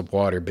 bottles of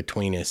water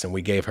between us and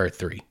we gave her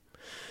 3.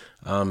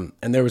 And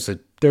there was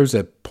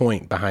a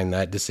point behind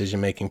that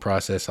decision-making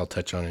process I'll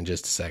touch on in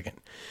just a second.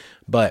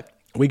 But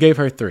we gave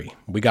her 3.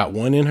 We got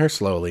 1 in her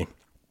slowly,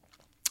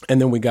 and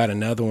then we got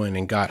another one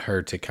and got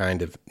her to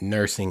kind of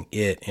nursing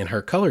it, and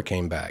her color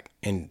came back,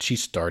 and she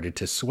started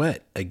to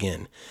sweat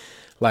again.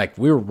 Like,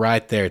 we were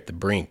right there at the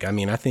brink. I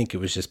mean, I think it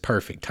was just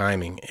perfect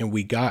timing, and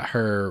we got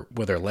her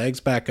with her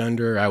legs back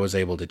under. I was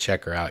able to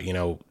check her out,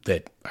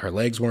 that her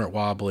legs weren't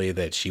wobbly,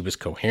 that she was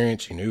coherent.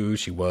 She knew who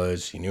she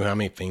was. She knew how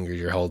many fingers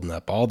you're holding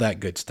up, all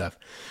that good stuff.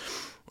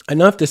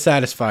 Enough to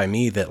satisfy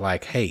me that,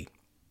 like, hey,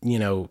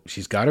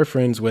 she's got her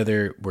friends with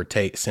her. We're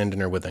sending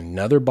her with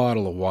another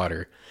bottle of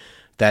water.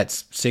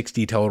 That's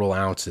 60 total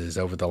ounces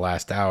over the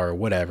last hour,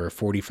 whatever,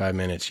 45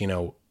 minutes.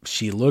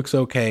 She looks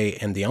okay.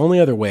 And the only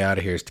other way out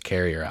of here is to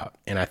carry her out.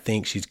 And I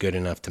think she's good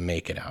enough to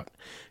make it out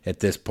at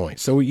this point.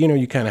 So,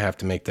 you kind of have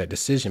to make that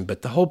decision.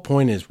 But the whole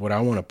point is, what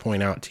I want to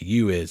point out to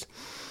you is,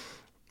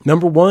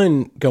 number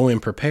one, go in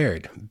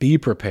prepared. Be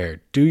prepared.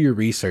 Do your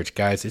research,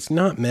 guys. It's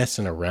not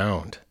messing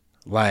around.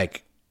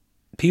 Like,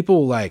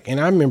 people and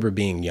I remember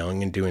being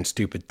young and doing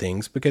stupid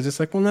things because it's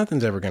like, well,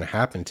 nothing's ever going to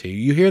happen to you.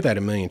 You hear that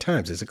a million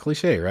times. It's a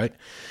cliche, right?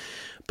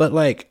 But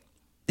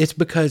it's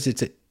because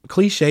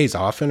cliches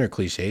often are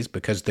cliches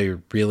because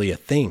they're really a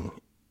thing.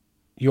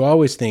 We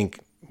always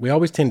tend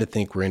to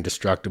think we're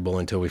indestructible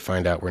until we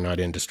find out we're not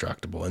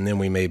indestructible. And then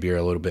we maybe are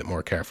a little bit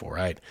more careful,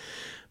 right?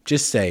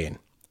 Just saying,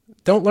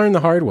 don't learn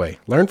the hard way.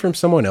 Learn from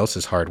someone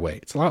else's hard way.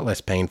 It's a lot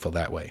less painful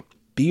that way.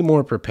 Be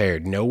more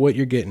prepared. Know what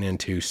you're getting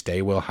into.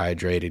 Stay well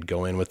hydrated.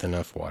 Go in with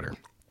enough water.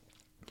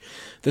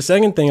 The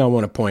second thing I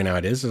want to point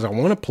out is I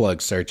want to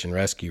plug search and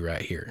rescue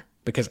right here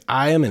because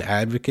I am an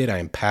advocate. I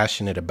am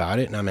passionate about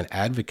it, and I'm an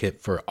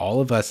advocate for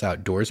all of us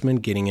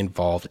outdoorsmen getting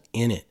involved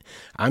in it.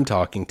 I'm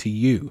talking to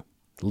you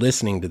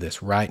listening to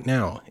this right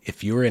now.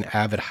 If you're an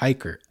avid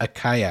hiker, a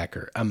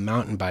kayaker, a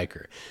mountain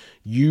biker,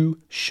 you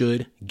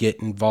should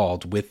get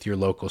involved with your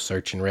local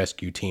search and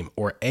rescue team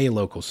or a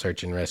local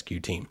search and rescue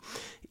team.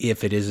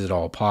 If it is at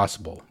all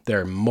possible. There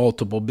are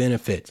multiple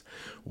benefits,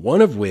 one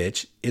of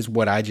which is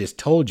what I just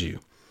told you.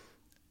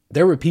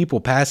 There were people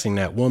passing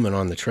that woman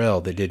on the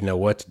trail that didn't know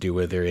what to do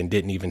with her and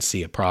didn't even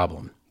see a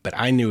problem. But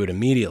I knew it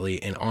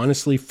immediately and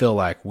honestly feel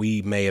like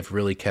we may have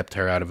really kept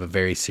her out of a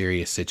very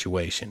serious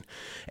situation.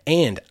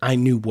 And I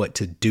knew what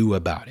to do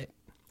about it.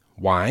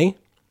 Why?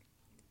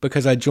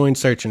 Because I joined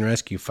Search and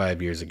Rescue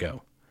 5 years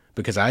ago.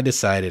 Because I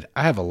decided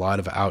I have a lot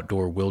of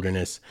outdoor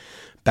wilderness,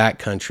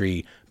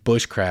 backcountry,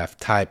 bushcraft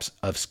types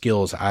of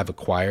skills I've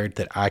acquired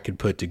that I could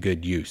put to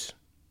good use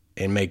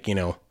and make,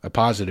 a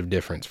positive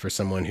difference for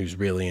someone who's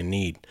really in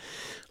need.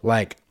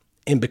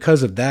 And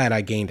because of that,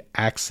 I gained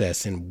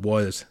access and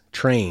was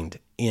trained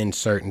in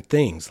certain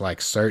things, like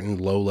certain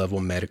low-level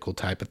medical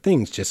type of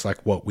things, just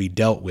like what we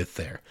dealt with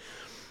there.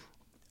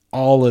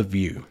 All of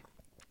you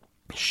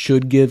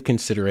should give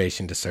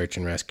consideration to Search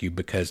and Rescue,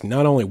 because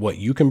not only what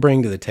you can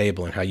bring to the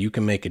table and how you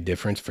can make a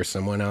difference for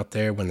someone out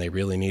there when they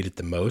really need it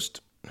the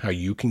most, how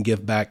you can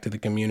give back to the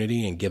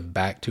community and give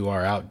back to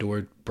our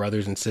outdoor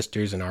brothers and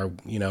sisters and our,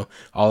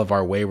 all of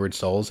our wayward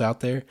souls out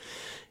there.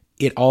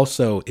 It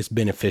also is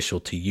beneficial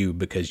to you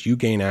because you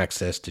gain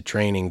access to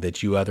training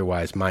that you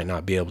otherwise might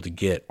not be able to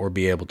get or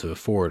be able to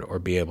afford or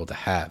be able to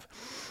have.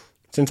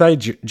 Since I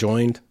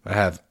joined, I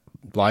have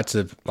lots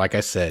of, like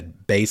I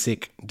said,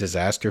 basic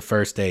disaster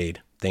first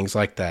aid, things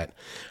like that.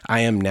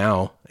 I am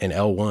now an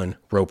L1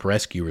 rope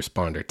rescue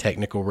responder,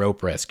 technical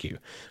rope rescue.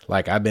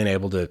 I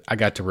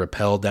got to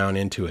rappel down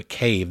into a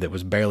cave that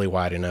was barely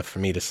wide enough for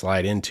me to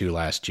slide into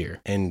last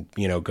year and,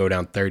 go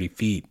down 30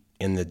 feet.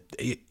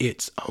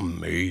 It's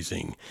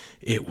amazing.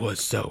 It was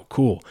so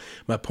cool.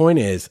 My point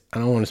is, I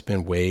don't want to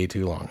spend way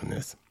too long on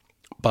this,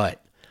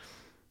 but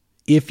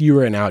if you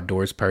are an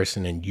outdoors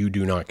person and you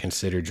do not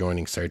consider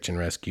joining Search and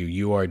Rescue,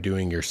 you are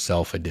doing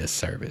yourself a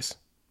disservice.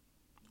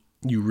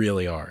 You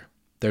really are.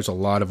 There's a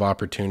lot of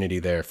opportunity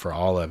there for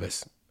all of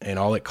us. And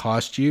all it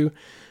costs you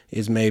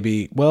is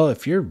maybe,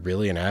 if you're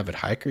really an avid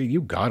hiker,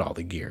 you got all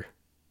the gear.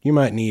 You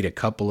might need a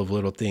couple of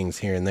little things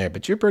here and there,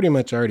 but you're pretty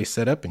much already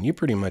set up and you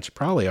pretty much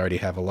probably already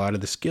have a lot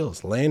of the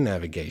skills, land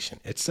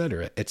navigation,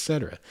 etc.,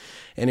 etc.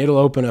 And it'll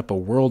open up a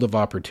world of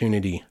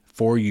opportunity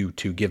for you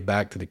to give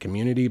back to the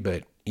community,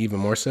 but even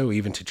more so,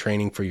 even to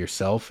training for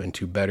yourself and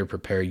to better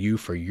prepare you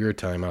for your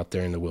time out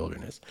there in the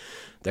wilderness.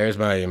 There's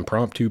my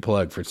impromptu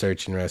plug for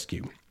Search and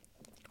Rescue.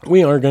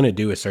 We are going to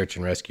do a Search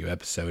and Rescue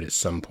episode at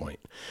some point.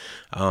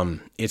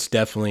 It's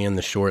definitely in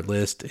the short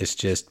list. It's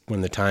just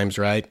when the time's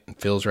right,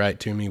 feels right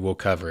to me, we'll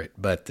cover it.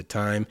 But the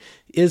time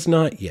is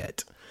not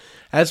yet.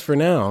 As for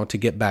now, to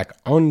get back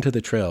onto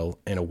the trail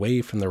and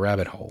away from the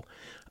rabbit hole,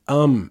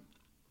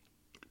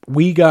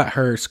 we got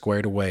her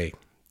squared away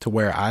to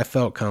where I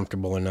felt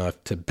comfortable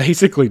enough to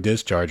basically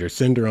discharge her,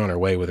 send her on her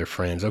way with her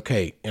friends.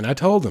 Okay, and I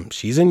told them,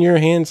 she's in your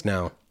hands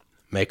now.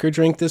 Make her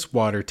drink this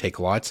water, take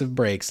lots of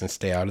breaks, and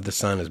stay out of the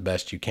sun as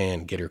best you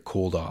can. Get her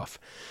cooled off.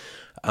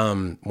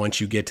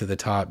 Once you get to the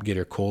top, get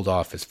her cooled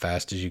off as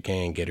fast as you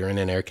can. Get her in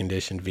an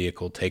air-conditioned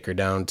vehicle. Take her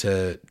down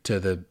to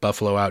the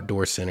Buffalo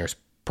Outdoor Center. It's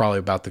probably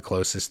about the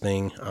closest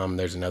thing.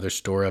 There's another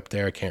store up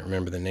there I can't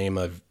remember the name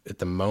of at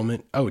the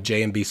moment. Oh,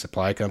 J&B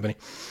Supply Company.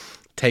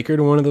 Take her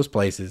to one of those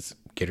places.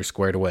 Get her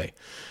squared away.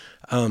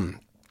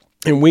 And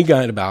we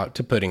got about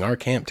to putting our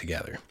camp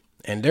together.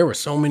 And there were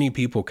so many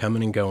people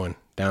coming and going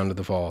down to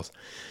the falls.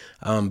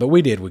 But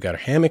we did. We got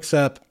our hammocks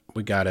up.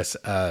 We got us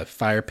a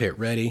fire pit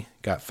ready.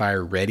 Got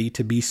fire ready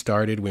to be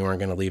started. We weren't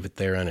going to leave it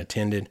there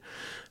unattended.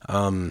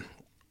 And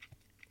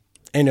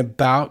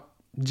about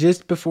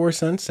just before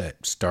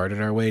sunset,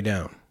 started our way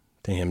down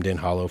to Hemden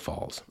Hollow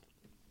Falls.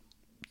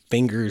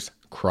 Fingers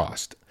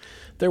crossed.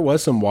 There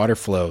was some water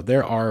flow.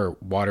 There are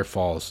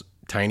waterfalls,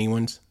 tiny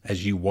ones,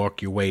 as you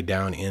walk your way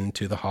down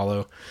into the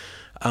hollow.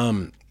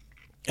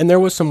 And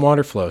there was some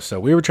water flow, so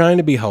we were trying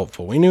to be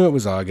hopeful. We knew it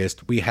was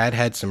August. We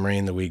had some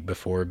rain the week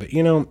before, but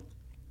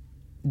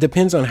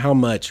depends on how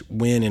much,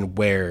 when, and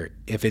where,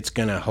 if it's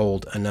going to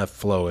hold enough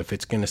flow, if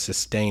it's going to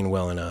sustain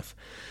well enough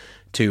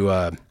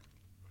to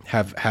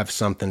have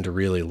something to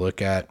really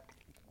look at.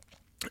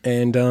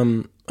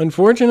 And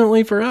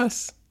unfortunately for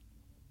us,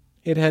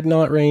 it had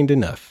not rained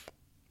enough.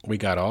 We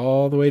got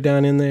all the way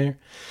down in there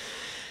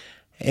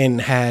and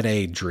had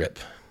a drip.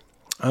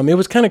 It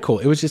was kind of cool.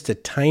 It was just a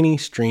tiny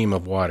stream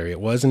of water.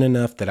 It wasn't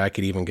enough that I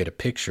could even get a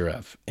picture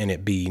of and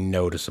it be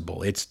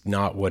noticeable. It's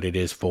not what it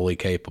is fully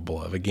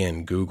capable of.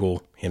 Again,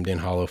 Google Hemden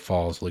Hollow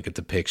Falls, look at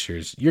the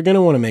pictures. You're going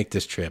to want to make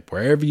this trip.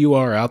 Wherever you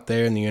are out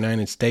there in the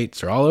United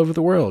States or all over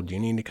the world, you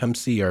need to come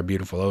see our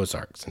beautiful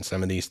Ozarks and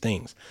some of these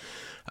things.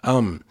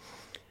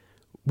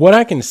 What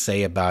I can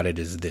say about it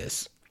is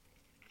this.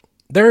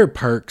 There are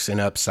perks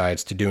and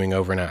upsides to doing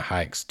overnight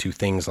hikes to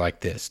things like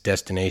this,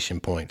 destination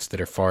points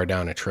that are far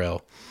down a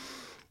trail.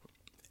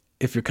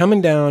 If you're coming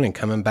down and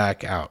coming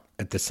back out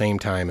at the same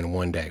time in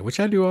one day,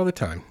 which I do all the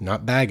time,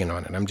 not bagging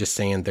on it. I'm just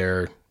saying there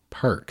are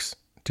perks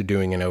to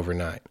doing an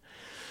overnight.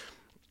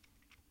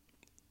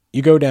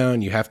 You go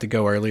down, you have to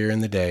go earlier in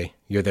the day.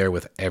 You're there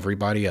with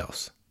everybody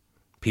else.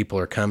 People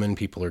are coming,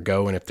 people are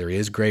going. If there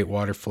is great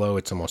water flow,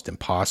 it's almost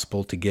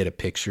impossible to get a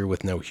picture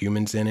with no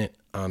humans in it.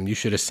 You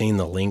should have seen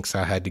the links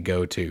I had to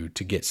go to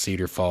get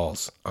Cedar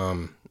Falls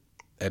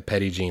at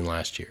Petit Jean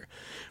last year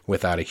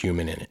without a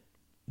human in it.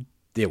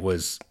 It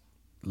was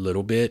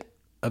little bit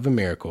of a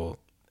miracle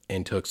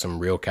and took some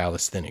real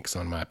calisthenics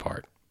on my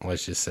part,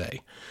 let's just say.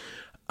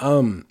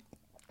 But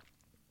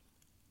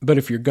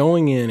if you're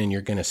going in and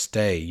you're going to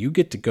stay, you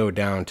get to go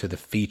down to the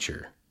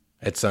feature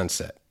at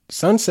sunset.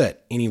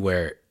 Sunset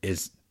anywhere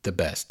is the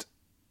best.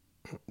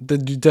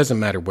 It doesn't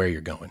matter where you're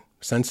going.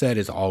 Sunset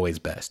is always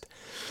best.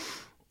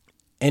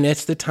 And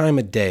it's the time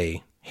of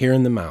day here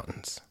in the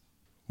mountains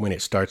when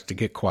it starts to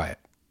get quiet.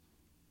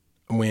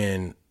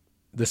 When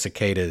the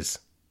cicadas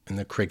and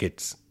the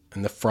crickets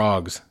and the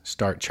frogs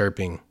start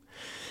chirping.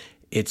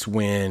 It's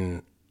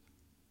when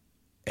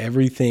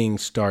everything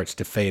starts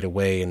to fade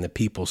away and the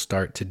people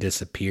start to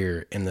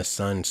disappear and the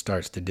sun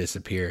starts to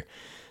disappear.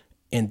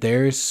 And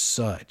there's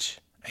such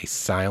a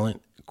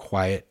silent,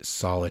 quiet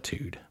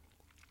solitude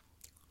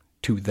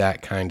to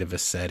that kind of a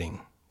setting,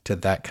 to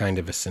that kind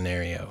of a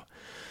scenario.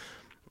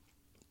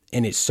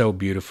 And it's so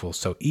beautiful.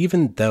 So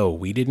even though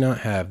we did not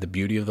have the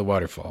beauty of the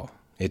waterfall,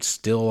 it's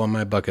still on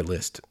my bucket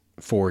list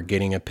for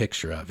getting a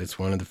picture of. It's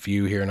one of the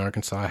few here in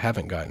Arkansas I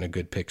haven't gotten a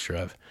good picture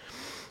of.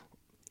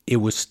 It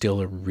was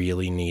still a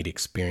really neat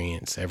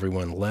experience.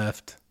 Everyone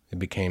left. It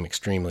became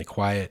extremely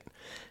quiet.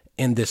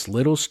 And this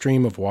little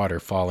stream of water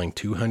falling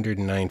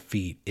 209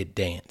 feet, it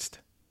danced.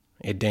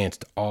 It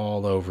danced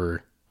all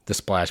over the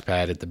splash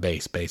pad at the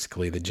base,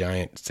 basically the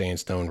giant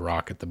sandstone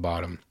rock at the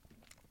bottom.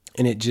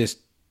 And it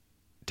just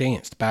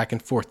danced back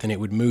and forth, and it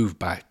would move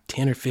by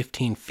 10 or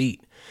 15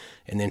 feet.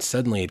 And then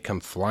suddenly it'd come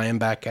flying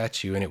back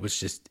at you, and it was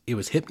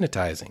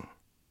hypnotizing.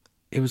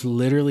 It was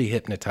literally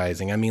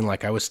hypnotizing. I mean,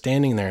 like, I was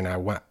standing there and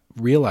I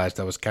realized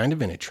I was kind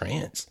of in a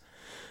trance.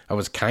 I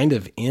was kind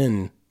of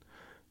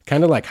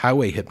like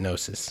highway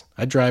hypnosis.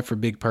 I drive for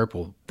Big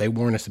Purple. They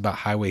warn us about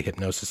highway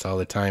hypnosis all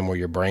the time, where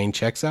your brain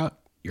checks out,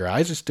 your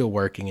eyes are still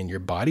working, and your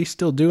body's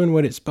still doing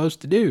what it's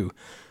supposed to do,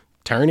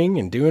 turning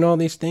and doing all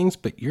these things,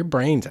 but your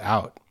brain's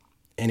out.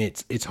 And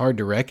it's hard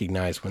to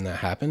recognize when that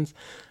happens.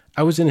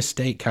 I was in a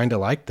state kind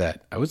of like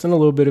that. I was in a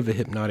little bit of a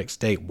hypnotic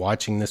state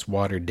watching this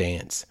water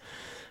dance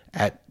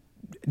at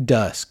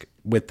dusk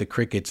with the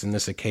crickets and the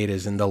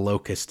cicadas and the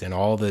locust and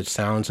all the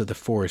sounds of the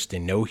forest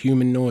and no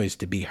human noise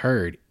to be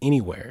heard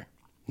anywhere.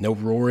 No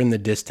roar in the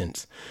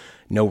distance.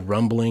 No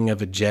rumbling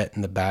of a jet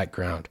in the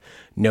background.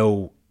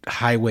 No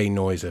highway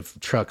noise of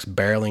trucks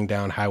barreling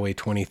down Highway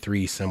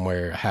 23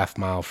 somewhere a half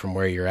mile from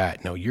where you're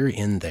at. No, you're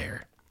in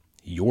there.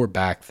 You're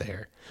back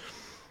there.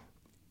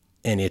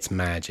 And it's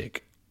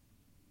magic.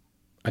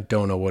 I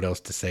don't know what else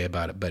to say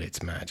about it, but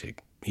it's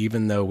magic.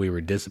 Even though we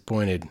were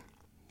disappointed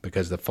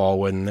because the fall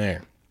wasn't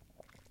there,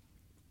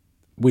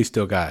 we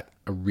still got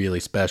a really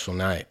special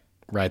night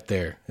right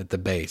there at the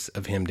base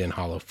of Hemden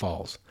Hollow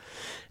Falls.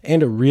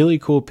 And a really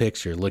cool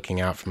picture looking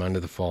out from under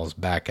the falls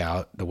back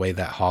out, the way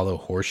that hollow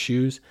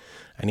horseshoes.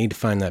 I need to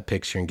find that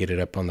picture and get it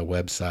up on the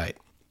website.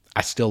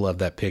 I still love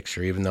that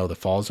picture, even though the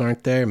falls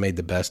aren't there. Made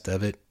the best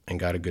of it and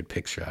got a good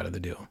picture out of the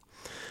deal.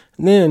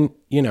 And then,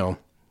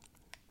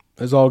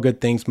 as all good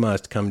things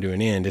must come to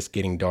an end, it's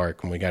getting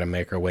dark and we got to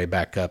make our way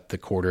back up the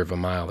quarter of a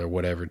mile or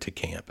whatever to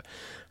camp.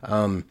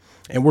 And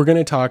we're going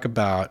to talk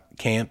about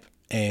camp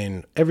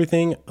and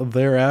everything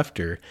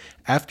thereafter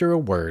after a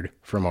word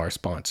from our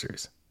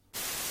sponsors.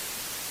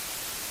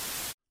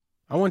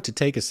 I want to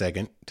take a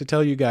second to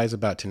tell you guys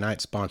about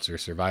tonight's sponsor,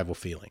 Survival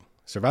Feeling.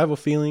 Survival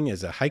Feeling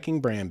is a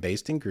hiking brand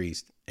based in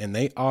Greece, and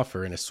they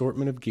offer an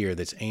assortment of gear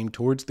that's aimed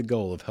towards the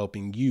goal of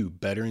helping you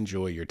better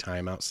enjoy your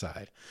time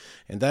outside.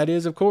 And that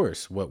is, of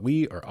course, what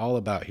we are all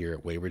about here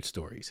at Wayward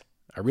Stories.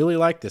 I really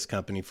like this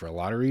company for a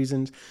lot of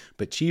reasons,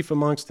 but chief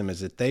amongst them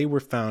is that they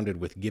were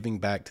founded with giving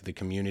back to the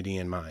community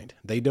in mind.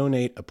 They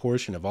donate a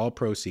portion of all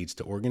proceeds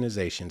to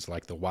organizations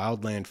like the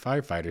Wildland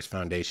Firefighters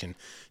Foundation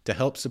to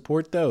help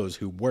support those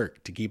who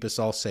work to keep us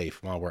all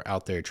safe while we're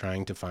out there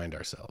trying to find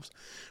ourselves.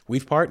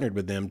 We've partnered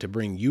with them to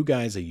bring you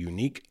guys a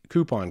unique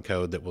coupon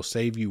code that will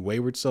save you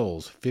Wayward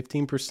Souls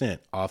 15%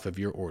 off of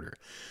your order.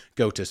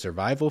 Go to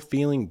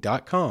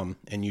survivalfeeling.com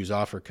and use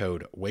offer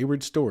code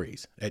Wayward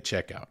Stories at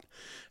checkout.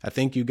 I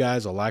think you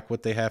guys will like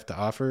what they have to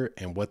offer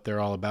and what they're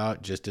all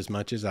about just as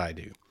much as I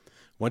do.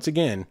 Once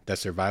again,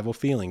 that's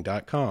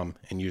survivalfeeling.com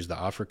and use the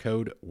offer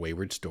code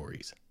Wayward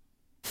Stories.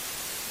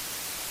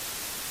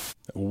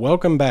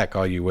 Welcome back,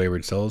 all you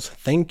Wayward Souls.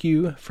 Thank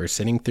you for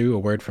sitting through a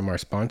word from our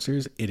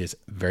sponsors. It is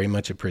very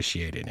much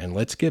appreciated. And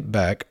let's get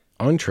back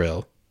on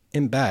trail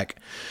and back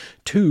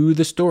to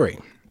the story.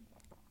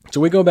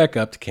 So we go back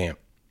up to camp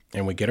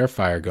and we get our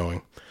fire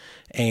going.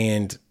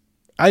 And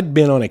I'd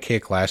been on a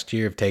kick last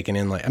year of taking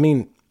in,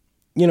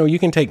 you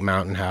can take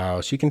Mountain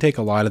House, you can take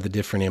a lot of the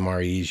different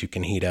MREs you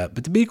can heat up.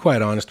 But to be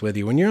quite honest with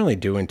you, when you're only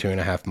doing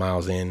 2.5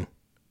 miles in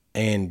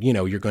and,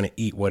 you're going to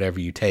eat whatever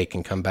you take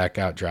and come back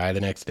out dry the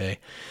next day,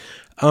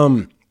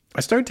 I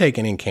started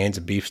taking in cans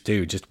of beef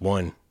stew, just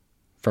one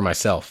for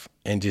myself.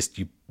 And just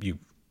you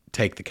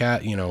take the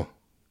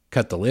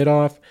cut the lid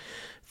off,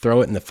 throw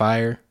it in the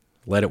fire,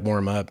 let it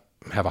warm up,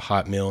 have a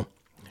hot meal.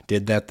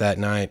 Did that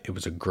night. It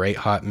was a great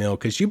hot meal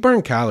because you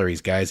burn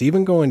calories, guys.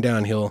 Even going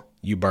downhill,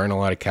 you burn a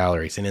lot of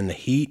calories. And in the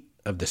heat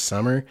of the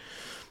summer,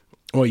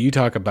 well, you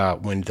talk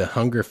about when the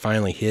hunger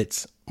finally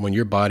hits, when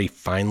your body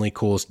finally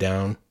cools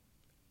down,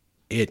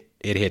 it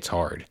hits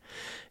hard.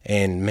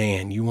 And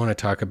man, you want to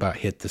talk about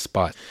hit the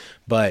spot.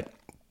 But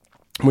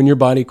when your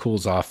body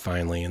cools off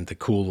finally and the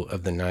cool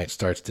of the night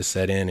starts to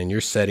set in and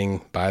you're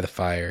sitting by the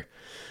fire,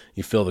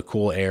 You feel the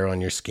cool air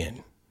on your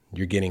skin.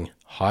 You're getting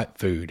hot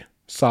food,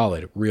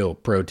 solid, real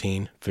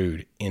protein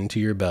food into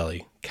your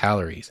belly,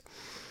 calories.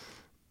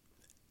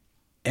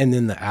 And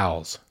then the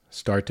owls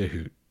start to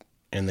hoot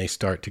and they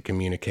start to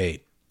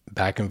communicate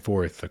back and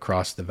forth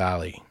across the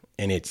valley.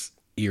 And it's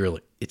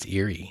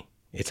eerie,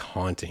 it's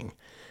haunting,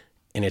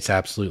 and it's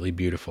absolutely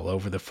beautiful.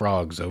 Over the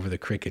frogs, over the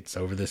crickets,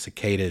 over the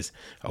cicadas,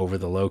 over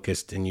the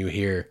locust, and you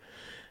hear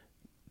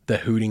the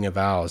hooting of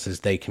owls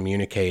as they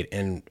communicate.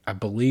 And I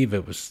believe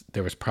there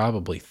was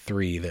probably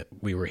 3 that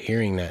we were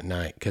hearing that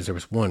night, because there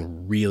was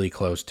one really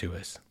close to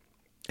us,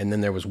 and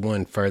then there was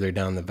one further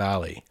down the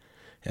valley,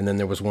 and then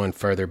there was one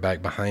further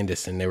back behind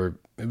us. And it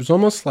was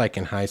almost like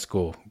in high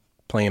school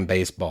playing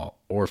baseball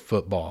or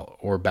football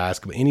or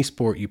basketball, any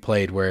sport you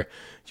played where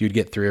you'd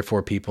get 3 or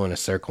 4 people in a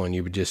circle and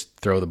you would just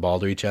throw the ball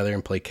to each other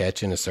and play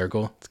catch in a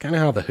circle. It's kind of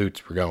how the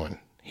hoots were going.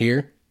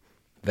 Here,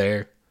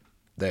 there,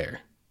 there.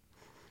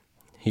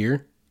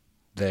 Here,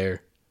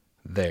 there,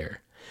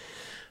 there.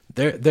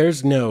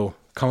 There's no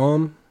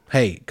calm.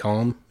 Hey,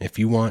 calm, if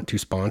you want to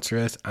sponsor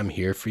us, I'm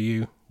here for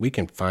you. We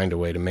can find a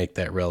way to make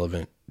that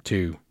relevant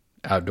to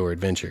outdoor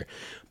adventure.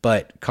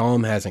 But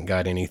Calm hasn't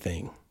got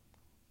anything.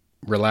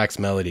 Relax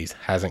Melodies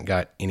hasn't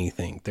got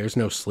anything. There's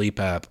no sleep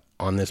app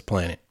on this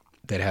planet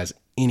that has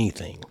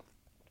anything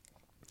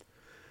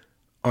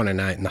on a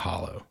night in the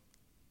hollow,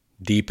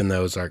 deep in the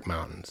Ozark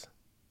Mountains,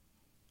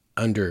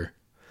 under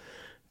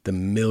the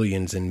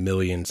millions and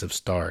millions of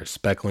stars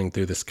speckling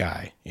through the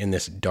sky in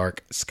this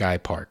dark sky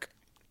park,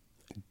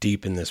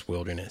 deep in this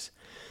wilderness.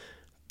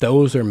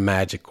 Those are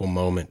magical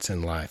moments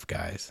in life,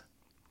 guys.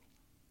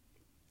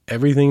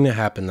 Everything that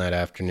happened that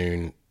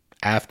afternoon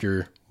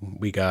after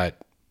we got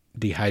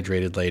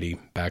Dehydrated Lady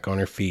back on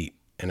her feet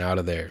and out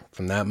of there,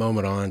 from that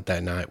moment on,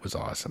 that night was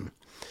awesome.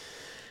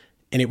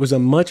 And it was a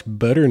much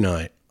better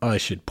night, I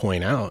should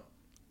point out,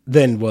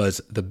 than was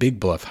the Big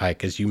Bluff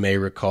hike. As you may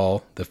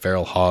recall, the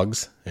Feral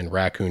Hogs and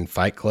Raccoon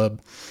Fight Club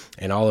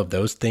and all of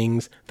those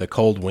things, the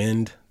cold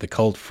wind, the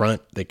cold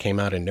front that came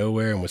out of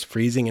nowhere and was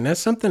freezing. And that's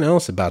something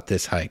else about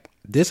this hike.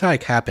 This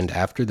hike happened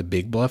after the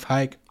Big Bluff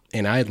hike,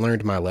 and I had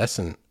learned my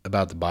lesson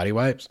about the body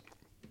wipes.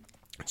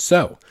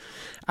 So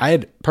I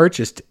had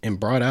purchased and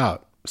brought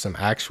out some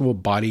actual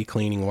body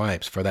cleaning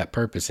wipes for that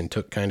purpose and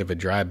took kind of a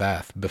dry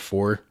bath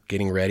before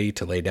getting ready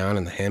to lay down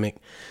in the hammock.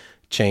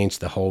 Changed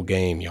the whole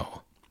game,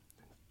 y'all.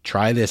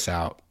 Try this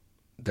out.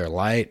 They're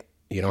light.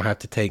 You don't have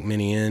to take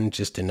many in,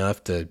 just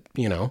enough to,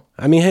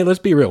 I mean, hey, let's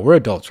be real. We're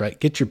adults, right?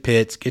 Get your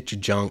pits, get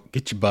your junk,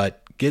 get your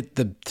butt, get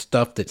the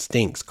stuff that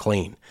stinks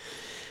clean.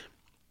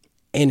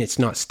 And it's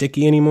not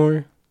sticky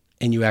anymore.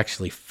 And you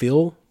actually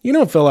you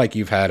don't feel like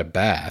you've had a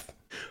bath,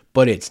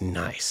 but it's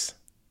nice.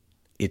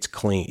 It's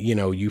clean.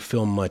 You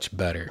feel much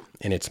better,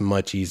 and it's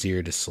much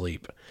easier to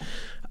sleep.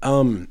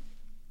 And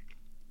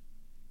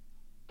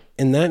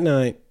that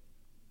night,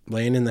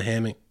 laying in the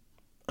hammock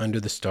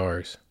under the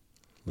stars,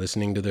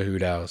 listening to the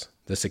hoot owls,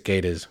 the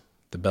cicadas,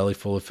 the belly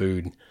full of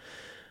food,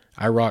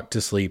 I rocked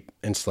to sleep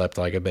and slept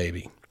like a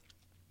baby.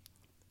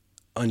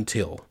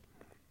 Until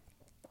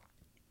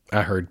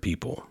I heard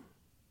people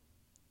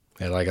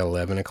at like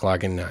 11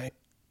 o'clock at night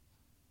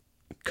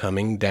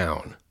coming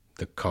down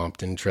the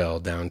Compton Trail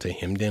down to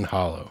Hemden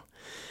Hollow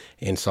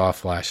and saw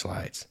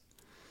flashlights.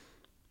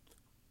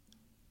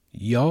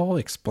 Y'all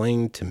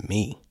explain to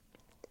me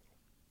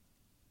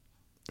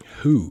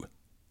who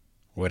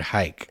would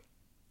hike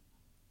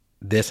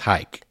this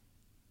hike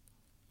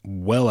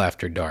well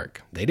after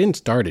dark. They didn't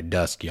start at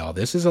dusk, y'all.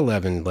 This is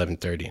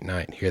 11:30 at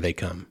night. Here they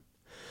come.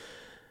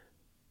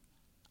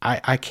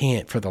 I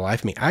can't for the life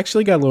of me. I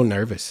actually got a little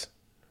nervous.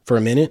 For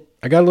a minute,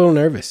 I got a little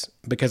nervous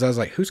because I was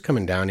like, who's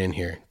coming down in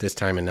here this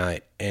time of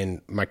night?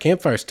 And my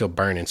campfire's still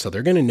burning, so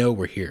they're going to know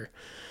we're here.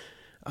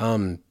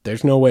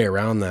 There's no way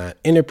around that.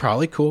 And they're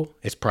probably cool.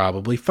 It's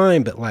probably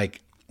fine, but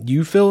like,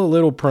 you feel a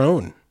little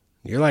prone.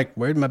 You're like,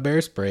 where's my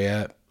bear spray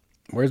at?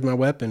 Where's my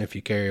weapon if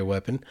you carry a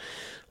weapon?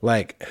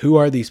 Like, who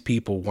are these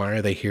people? Why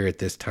are they here at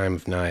this time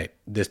of night?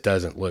 This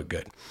doesn't look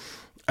good.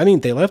 I mean,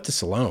 they left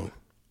us alone.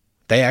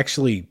 They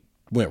actually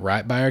went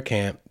right by our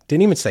camp.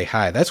 Didn't even say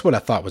hi. That's what I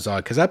thought was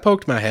odd, because I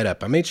poked my head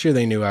up. I made sure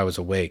they knew I was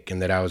awake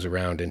and that I was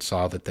around and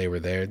saw that they were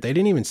there. They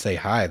didn't even say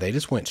hi. They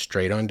just went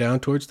straight on down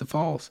towards the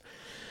falls.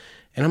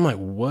 And I'm like,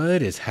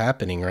 what is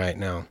happening right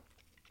now?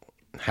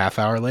 Half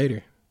hour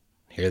later,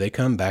 here they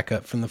come back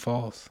up from the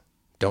falls.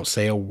 Don't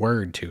say a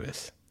word to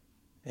us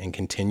and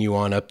continue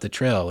on up the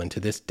trail. And to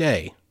this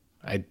day,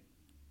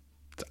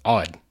 it's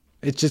odd.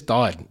 It's just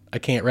odd. I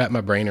can't wrap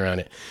my brain around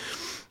it.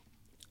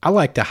 I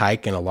like to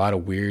hike in a lot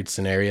of weird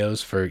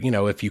scenarios for,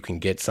 if you can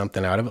get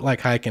something out of it,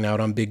 like hiking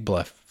out on Big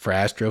Bluff for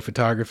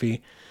astrophotography.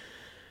 I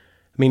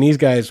mean, these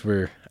guys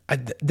were,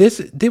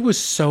 it was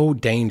so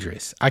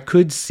dangerous. I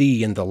could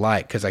see in the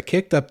light because I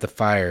kicked up the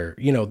fire,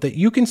 that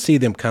you can see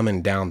them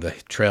coming down the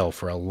trail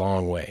for a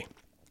long way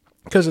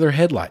because of their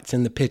headlights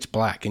in the pitch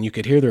black, and you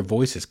could hear their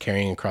voices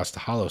carrying across the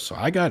hollow. So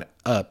I got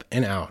up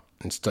and out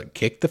and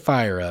kicked the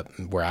fire up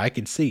where I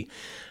could see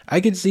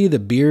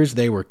the beers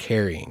they were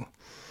carrying.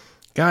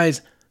 Guys,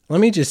 Let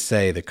me just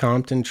say the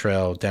Compton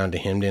Trail down to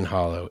Hemden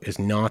Hollow is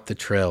not the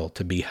trail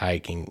to be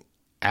hiking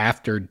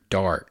after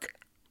dark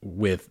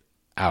with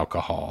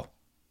alcohol,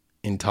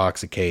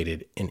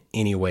 intoxicated in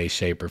any way,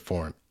 shape, or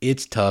form.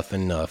 It's tough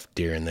enough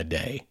during the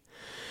day.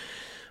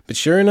 But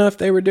sure enough,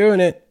 they were doing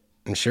it.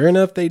 And sure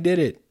enough, they did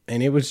it.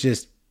 And it was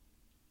just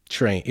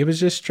strange. It was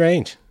just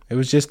strange. It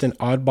was just an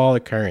oddball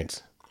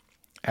occurrence.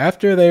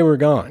 After they were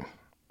gone,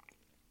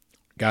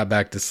 got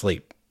back to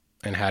sleep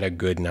and had a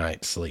good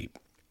night's sleep.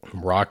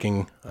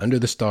 Rocking under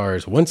the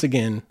stars once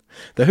again.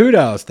 The Hoot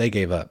Owls, they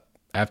gave up.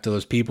 After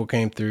those people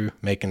came through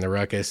making the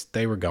ruckus,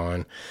 they were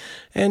gone.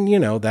 And,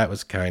 that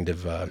was kind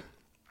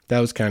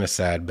of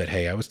sad. But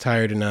hey, I was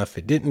tired enough.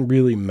 It didn't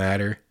really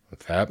matter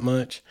that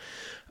much.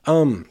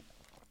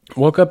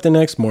 Woke up the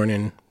next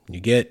morning. You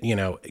get,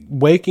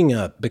 waking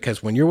up,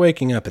 because when you're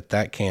waking up at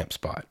that camp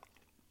spot,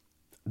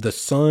 the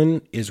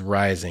sun is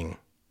rising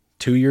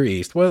to your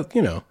east. Well,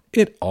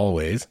 it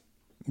always,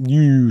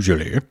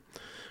 usually,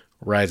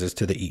 rises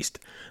to the east.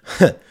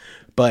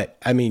 But,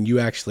 you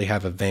actually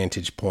have a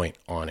vantage point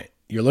on it.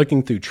 You're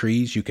looking through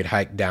trees. You could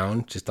hike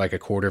down just like a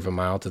quarter of a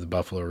mile to the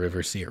Buffalo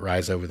River, see it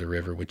rise over the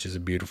river, which is a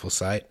beautiful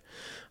sight.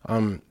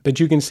 But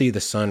you can see the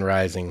sun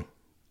rising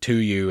to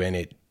you, and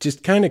it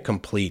just kind of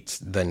completes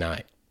the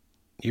night.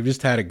 You've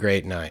just had a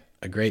great night,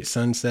 a great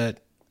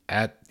sunset.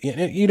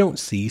 You don't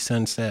see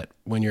sunset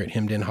when you're at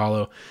Hemden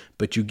Hollow,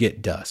 but you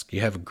get dusk.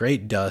 You have a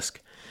great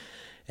dusk,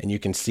 and you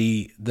can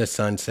see the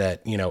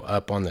sunset,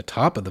 up on the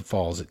top of the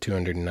falls at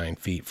 209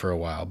 feet for a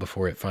while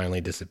before it finally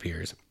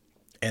disappears.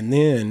 And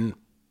then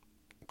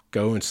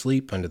go and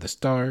sleep under the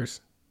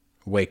stars,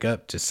 wake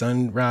up to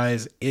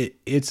sunrise.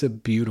 It's a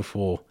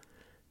beautiful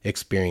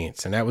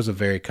experience, and that was a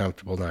very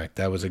comfortable night.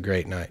 That was a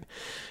great night.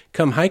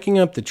 Come hiking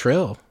up the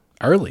trail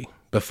early,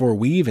 before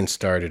we even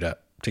started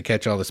up to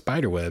catch all the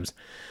spider webs,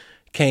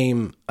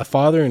 came a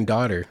father and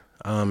daughter.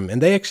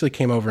 And they actually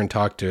came over and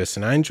talked to us,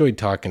 and I enjoyed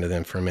talking to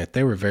them for a minute.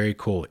 They were very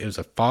cool. It was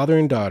a father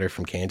and daughter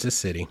from Kansas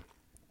City,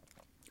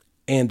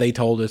 and they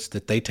told us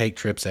that they take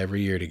trips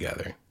every year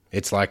together.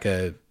 It's like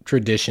a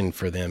tradition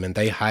for them, and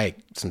they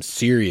do some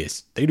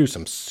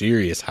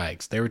serious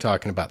hikes. They were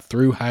talking about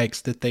through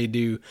hikes that they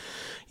do.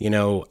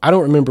 I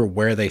don't remember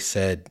where they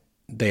said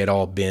they had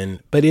all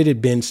been, but it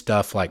had been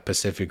stuff like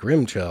Pacific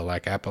Rim Trail,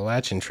 like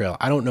Appalachian Trail.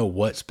 I don't know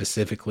what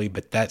specifically,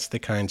 but that's the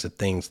kinds of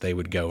things they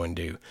would go and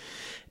do.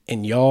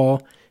 And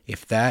y'all,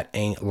 if that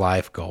ain't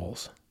life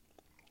goals,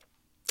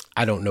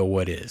 I don't know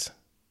what is.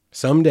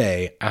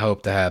 Someday, I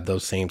hope to have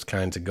those same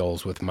kinds of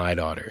goals with my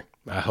daughter.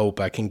 I hope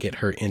I can get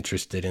her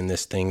interested in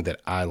this thing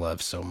that I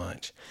love so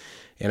much.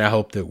 And I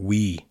hope that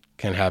we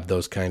can have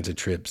those kinds of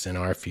trips in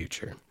our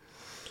future.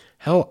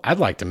 Hell, I'd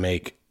like to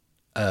make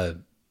a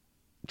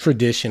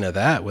tradition of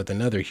that with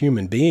another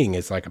human being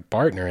as like a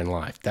partner in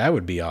life. That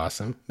would be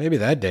awesome. Maybe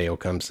that day will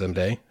come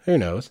someday. Who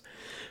knows?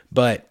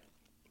 But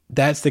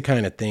that's the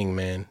kind of thing,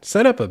 man.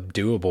 Set up a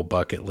doable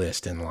bucket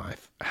list in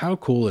life. How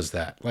cool is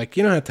that? Like,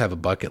 you don't have to have a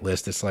bucket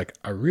list. It's like,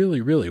 I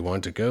really, really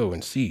want to go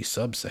and see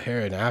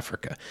sub-Saharan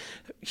Africa.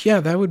 Yeah,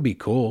 that would be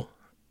cool.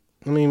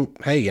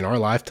 Hey, in our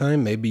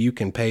lifetime, maybe you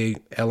can pay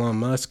Elon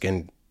Musk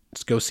and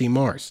let's go see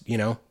Mars.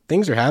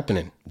 Things are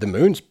happening. The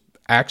moon's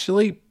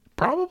actually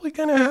probably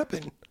going to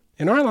happen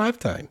in our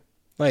lifetime.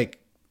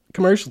 Like,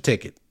 commercial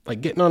ticket,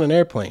 like getting on an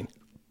airplane,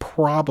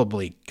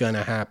 probably going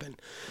to happen.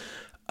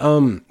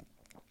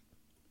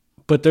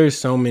 But there's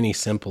so many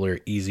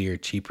simpler, easier,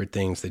 cheaper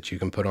things that you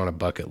can put on a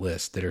bucket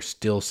list that are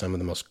still some of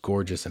the most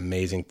gorgeous,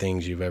 amazing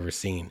things you've ever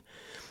seen.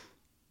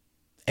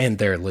 And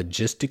they're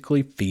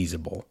logistically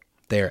feasible.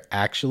 They're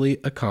actually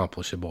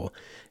accomplishable.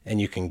 And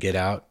you can get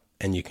out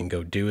and you can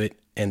go do it.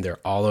 And they're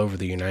all over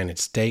the United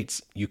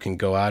States. You can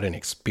go out and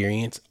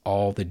experience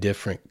all the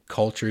different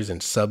cultures and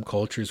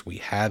subcultures we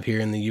have here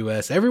in the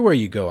U.S. Everywhere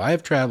you go, I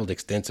have traveled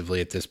extensively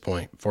at this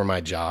point for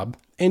my job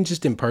and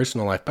just in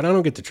personal life. But I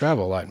don't get to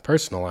travel a lot in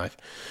personal life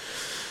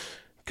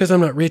because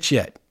I'm not rich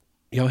yet.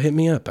 Y'all hit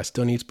me up. I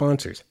still need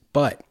sponsors.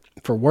 But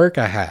for work,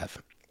 I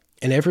have.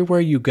 And everywhere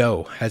you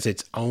go has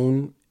its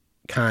own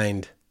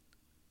kind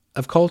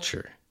of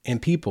culture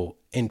and people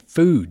and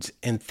foods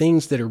and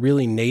things that are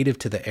really native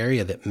to the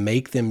area that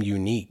make them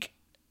unique.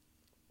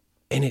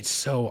 And it's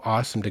so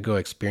awesome to go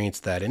experience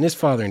that. And this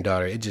father and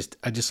daughter, I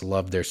just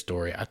love their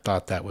story. I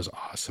thought that was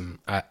awesome.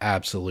 I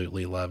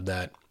absolutely love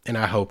that. And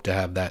I hope to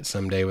have that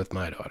someday with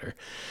my daughter.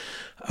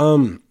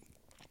 And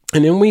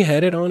then we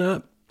headed on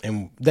up,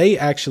 and they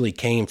actually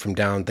came from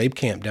they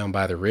camped down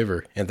by the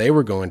river, and they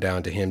were going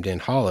down to Hemden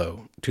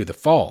Hollow to the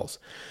falls.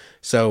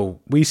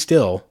 So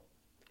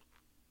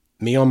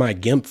me on my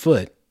gimp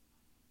foot,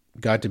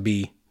 got to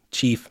be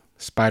chief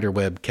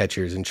spiderweb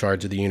catchers in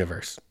charge of the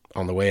universe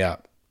on the way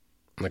out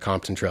on the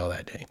Compton Trail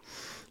that day.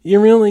 You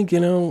really,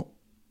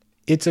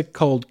 it's a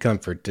cold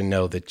comfort to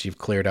know that you've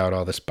cleared out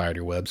all the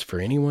spider webs for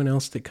anyone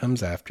else that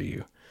comes after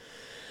you.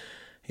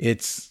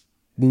 It's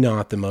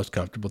not the most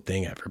comfortable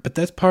thing ever, but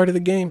that's part of the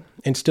game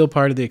and still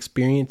part of the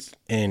experience.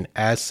 And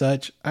as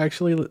such, I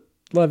actually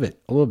love it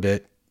a little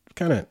bit.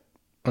 Kind of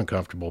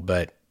uncomfortable,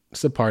 but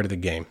it's a part of the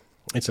game.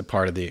 It's a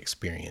part of the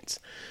experience.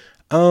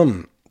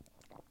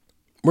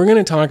 we're going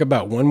to talk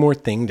about one more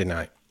thing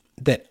tonight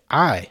that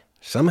I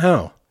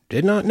somehow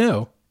did not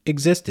know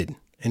existed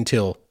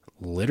until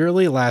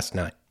literally last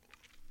night.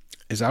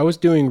 As I was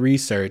doing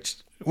research,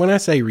 when I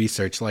say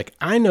research, like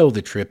I know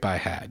the trip I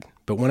had,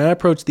 but when I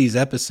approach these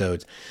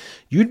episodes,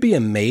 you'd be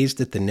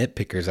amazed at the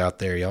nitpickers out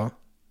there, y'all.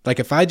 Like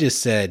if I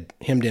just said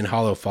Hemmed In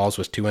Hollow Falls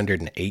was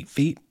 208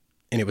 feet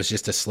and it was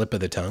just a slip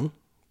of the tongue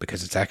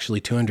because it's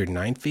actually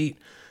 209 feet,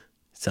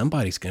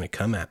 somebody's going to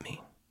come at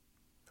me.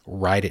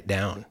 Write it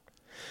down.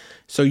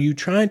 So you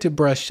try to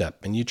brush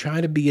up and you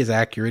try to be as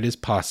accurate as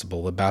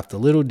possible about the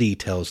little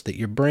details that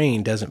your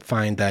brain doesn't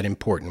find that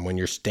important when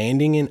you're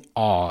standing in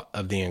awe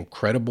of the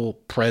incredible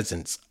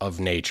presence of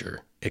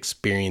nature,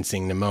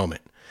 experiencing the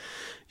moment.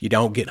 You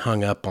don't get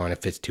hung up on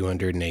if it's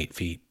 208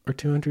 feet or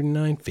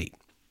 209 feet.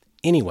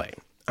 Anyway,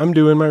 I'm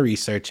doing my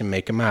research and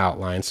making my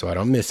outline so I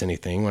don't miss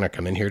anything when I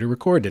come in here to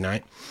record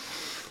tonight.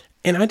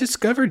 And I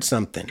discovered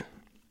something.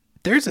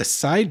 There's a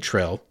side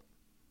trail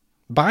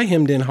by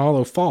Hemmed In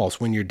Hollow Falls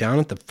when you're down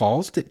at the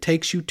falls that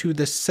takes you to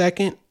the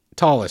second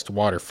tallest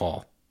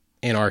waterfall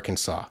in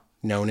Arkansas,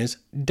 known as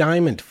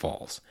Diamond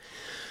Falls.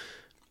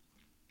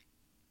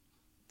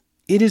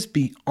 It is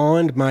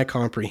beyond my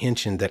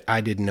comprehension that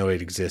I didn't know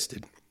it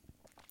existed.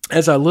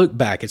 As I look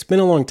back, it's been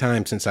a long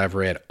time since I've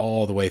read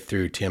all the way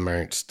through Tim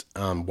Ernst's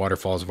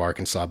Waterfalls of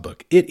Arkansas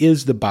book. It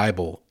is the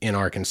Bible in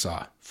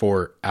Arkansas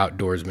for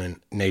outdoorsmen,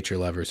 nature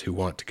lovers who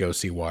want to go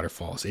see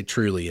waterfalls. It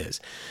truly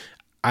is.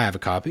 I have a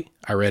copy.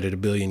 I read it a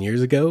billion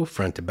years ago,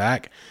 front to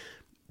back.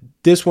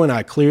 This one,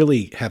 I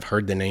clearly have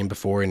heard the name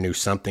before and knew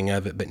something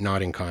of it, but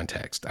not in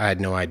context. I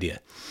had no idea.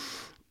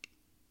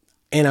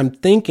 And I'm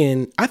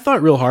thinking, I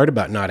thought real hard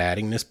about not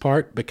adding this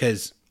part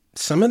because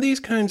some of these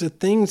kinds of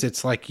things,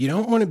 it's like you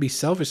don't want to be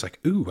selfish, like,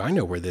 ooh, I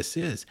know where this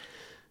is.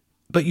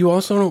 But you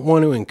also don't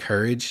want to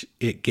encourage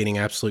it getting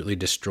absolutely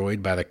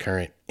destroyed by the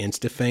current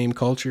Insta-fame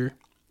culture.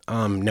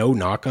 No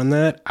knock on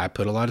that. I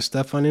put a lot of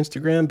stuff on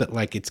Instagram, but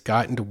like it's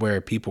gotten to where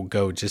people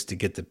go just to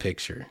get the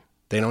picture.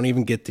 They don't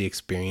even get the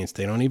experience.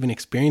 They don't even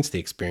experience the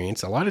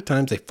experience. A lot of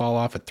times they fall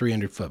off at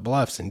 300-foot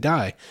bluffs and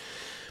die.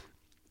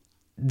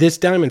 This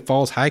Diamond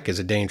Falls hike is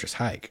a dangerous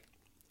hike,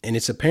 and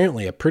it's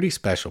apparently a pretty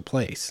special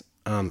place.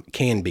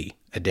 Can be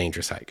a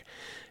dangerous hike,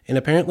 and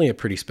apparently a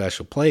pretty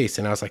special place.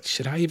 And I was like,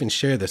 should I even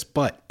share this?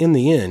 But in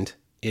the end,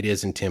 it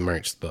is in Tim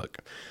Ernst's book.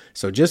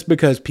 So just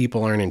because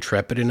people aren't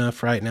intrepid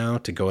enough right now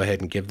to go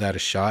ahead and give that a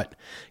shot,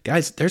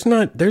 guys,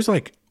 there's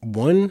like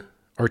 1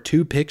 or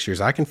 2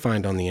 pictures I can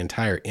find on the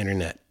entire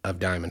internet of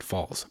Diamond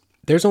Falls.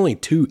 There's only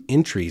 2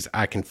 entries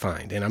I can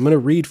find, and I'm going to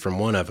read from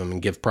one of them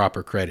and give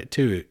proper credit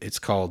to. It's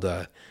called,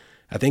 I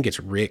think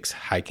it's Rick's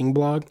Hiking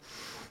Blog,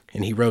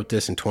 and he wrote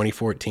this in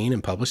 2014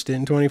 and published it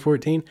in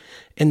 2014.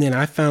 And then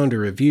I found a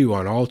review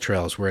on All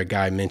Trails where a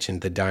guy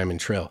mentioned the Diamond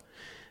Trail,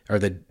 or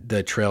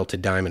the trail to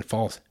Diamond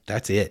Falls.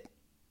 That's it.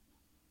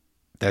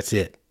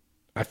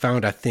 I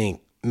found, I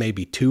think,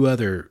 maybe 2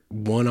 other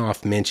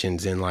one-off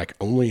mentions in like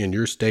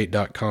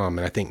onlyinyourstate.com,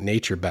 and I think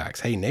NatureBacks.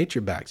 Hey,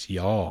 NatureBacks,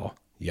 y'all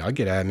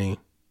get at me.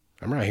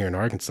 I'm right here in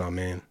Arkansas,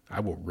 man.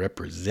 I will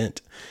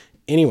represent.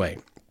 Anyway,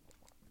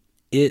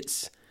 I'm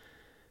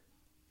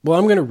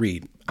going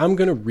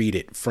to read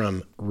it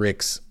from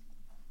Rick's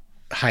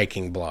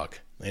hiking blog,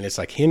 and it's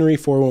like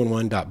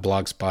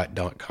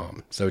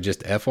henry411.blogspot.com. So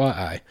just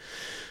FYI,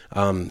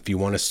 if you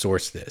want to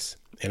source this.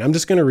 And I'm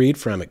just going to read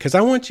from it because I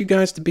want you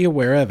guys to be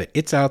aware of it.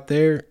 It's out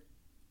there.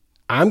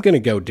 I'm going to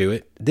go do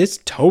it. This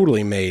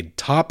totally made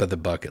top of the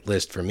bucket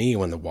list for me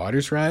when the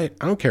water's right.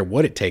 I don't care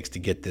what it takes to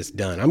get this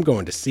done. I'm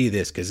going to see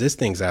this because this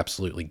thing's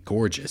absolutely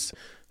gorgeous.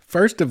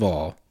 First of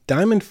all,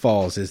 Diamond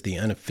Falls is the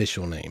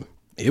unofficial name.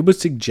 It was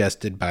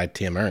suggested by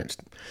Tim Ernst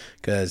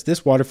because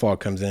this waterfall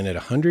comes in at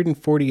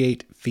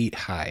 148 feet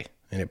high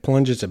and it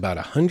plunges about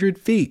 100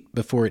 feet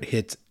before it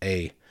hits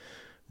a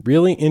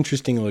really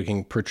interesting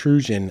looking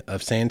protrusion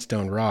of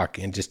sandstone rock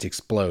and just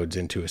explodes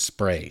into a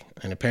spray.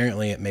 And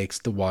apparently it makes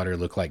the water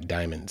look like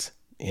diamonds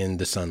in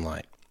the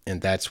sunlight.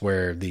 And that's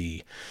where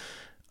the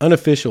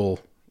unofficial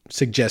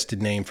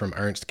suggested name from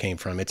Ernst came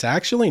from. It's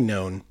actually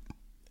known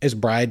as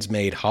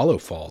Bridesmaid Hollow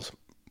Falls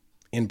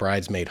in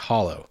Bridesmaid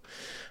Hollow.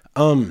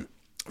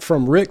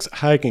 From Rick's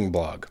hiking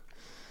blog.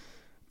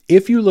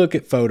 If you look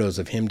at photos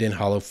of Hemmed In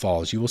Hollow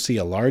Falls, you will see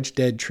a large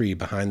dead tree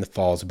behind the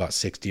falls about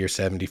 60 or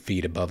 70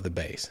 feet above the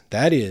base.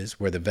 That is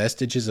where the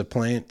vestiges of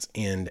plants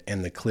end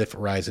and the cliff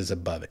rises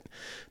above it.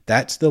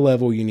 That's the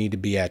level you need to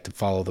be at to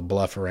follow the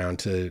bluff around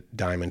to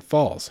Diamond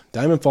Falls.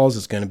 Diamond Falls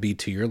is going to be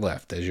to your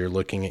left as you're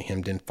looking at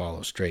Hemmed In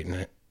Falls straight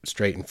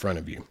in front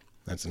of you.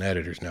 That's an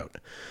editor's note.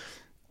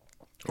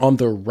 On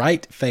the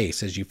right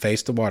face, as you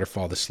face the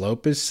waterfall, the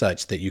slope is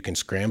such that you can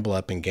scramble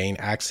up and gain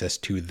access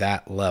to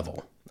that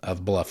level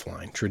of bluff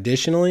line.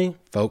 Traditionally,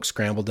 folks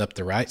scrambled up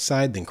the right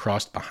side, then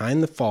crossed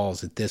behind the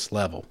falls at this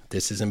level.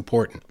 This is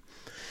important.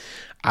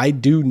 I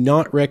do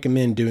not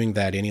recommend doing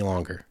that any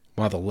longer.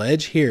 While the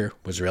ledge here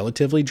was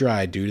relatively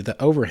dry due to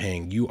the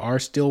overhang, you are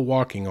still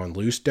walking on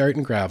loose dirt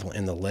and gravel,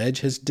 and the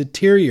ledge has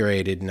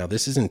deteriorated. Now,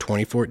 this is in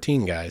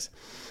 2014, guys.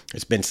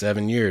 It's been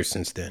 7 years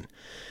since then.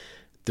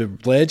 The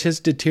ledge has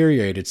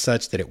deteriorated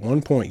such that at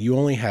one point you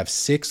only have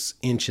 6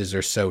 inches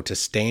or so to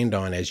stand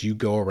on as you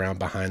go around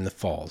behind the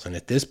falls. And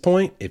at this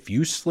point, if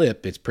you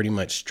slip, it's pretty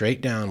much straight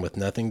down with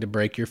nothing to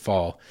break your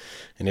fall,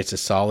 and it's a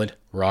solid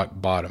rock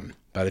bottom.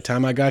 By the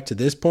time I got to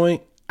this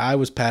point, I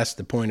was past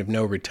the point of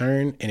no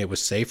return, and it was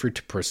safer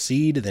to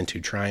proceed than to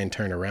try and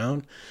turn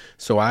around.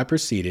 So I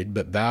proceeded,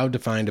 but vowed to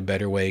find a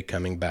better way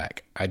coming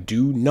back. I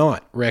do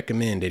not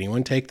recommend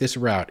anyone take this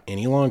route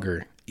any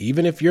longer,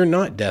 even if you're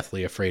not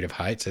deathly afraid of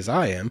heights, as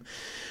I am,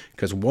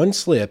 because one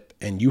slip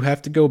and you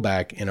have to go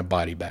back in a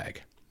body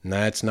bag. And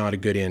that's not a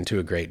good end to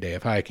a great day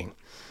of hiking.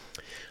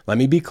 Let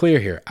me be clear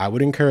here. I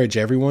would encourage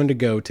everyone to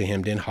go to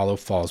Hemmed In Hollow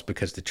Falls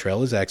because the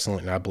trail is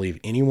excellent, and I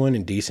believe anyone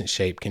in decent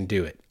shape can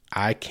do it.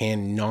 I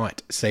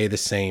cannot say the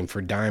same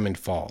for Diamond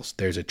Falls.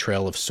 There's a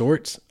trail of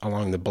sorts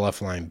along the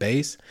Bluffline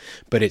base,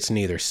 but it's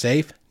neither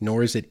safe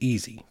nor is it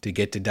easy. To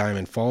get to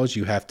Diamond Falls,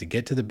 you have to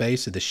get to the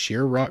base of the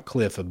sheer rock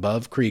cliff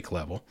above creek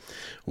level.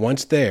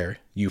 Once there,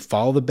 you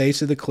follow the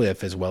base of the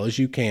cliff as well as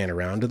you can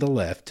around to the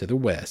left, to the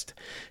west,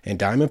 and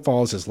Diamond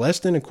Falls is less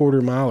than a quarter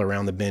mile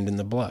around the bend in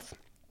the bluff.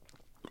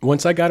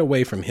 Once I got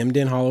away from Hemmed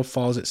In Hollow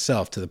Falls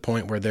itself to the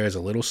point where there is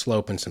a little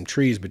slope and some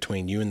trees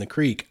between you and the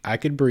creek, I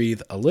could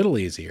breathe a little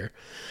easier.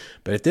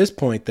 But at this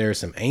point, there are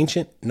some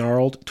ancient,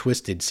 gnarled,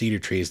 twisted cedar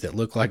trees that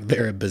look like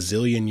they're a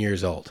bazillion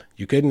years old.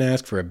 You couldn't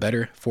ask for a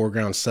better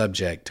foreground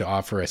subject to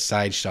offer a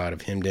side shot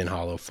of Hemmed In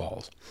Hollow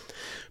Falls.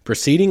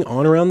 Proceeding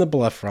on around the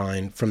bluff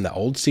line from the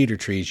old cedar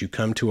trees, you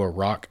come to a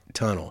rock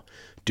tunnel.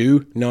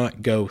 Do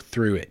not go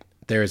through it.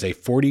 There is a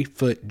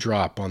 40-foot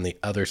drop on the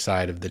other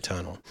side of the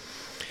tunnel.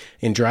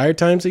 In drier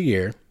times of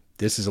year,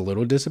 this is a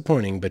little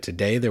disappointing, but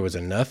today there was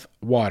enough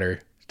water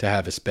to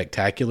have a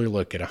spectacular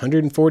look. At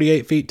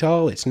 148 feet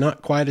tall, it's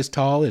not quite as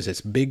tall as its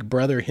big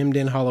brother Hemmed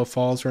In Hollow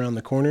Falls around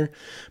the corner,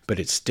 but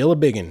it's still a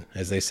biggin,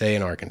 as they say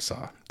in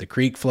Arkansas. The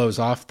creek flows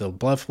off the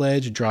bluff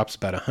ledge, drops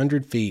about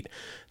 100 feet,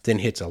 then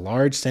hits a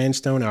large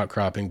sandstone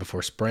outcropping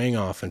before spraying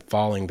off and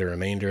falling the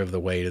remainder of the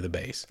way to the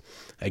base.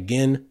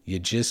 Again, you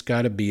just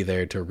got to be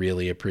there to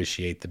really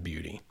appreciate the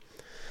beauty.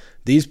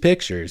 These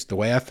pictures, the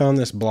way I found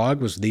this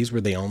blog was these were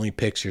the only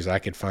pictures I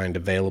could find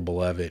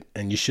available of it.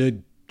 And you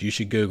should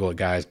Google it,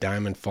 guys.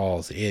 Diamond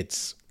Falls.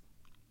 It's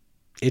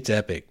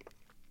epic.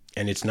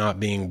 And it's not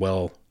being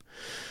well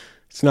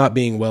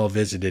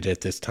visited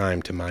at this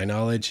time to my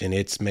knowledge, and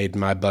it's made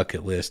my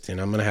bucket list, and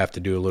I'm going to have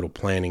to do a little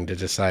planning to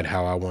decide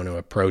how I want to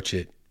approach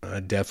it. I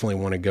definitely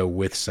want to go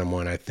with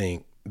someone, I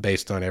think,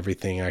 based on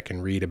everything I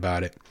can read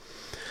about it.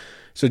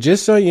 So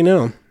just so you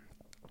know,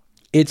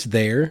 it's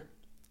there.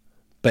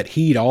 But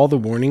heed all the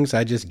warnings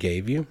I just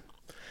gave you.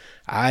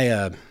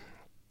 I'm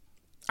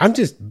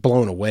just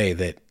blown away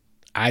that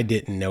I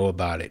didn't know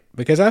about it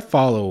because I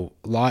follow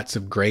lots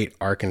of great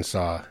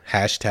Arkansas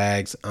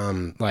hashtags.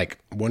 Like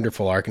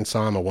Wonderful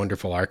Arkansas. I'm a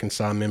Wonderful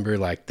Arkansas member.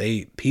 Like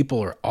people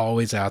are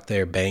always out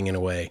there banging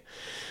away,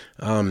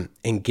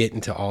 and getting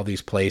to all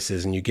these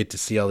places, and you get to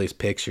see all these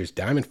pictures.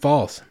 Diamond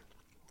Falls,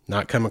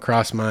 not come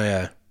across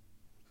my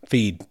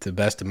feed to the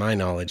best of my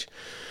knowledge.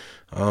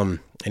 And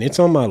it's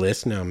on my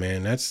list now,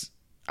 man. It's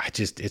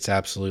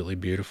absolutely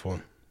beautiful.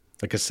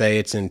 Like I say,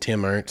 it's in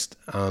Tim Ernst,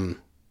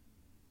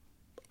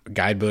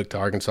 guidebook to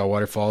Arkansas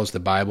waterfalls, the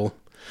Bible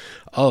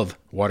of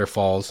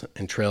waterfalls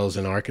and trails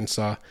in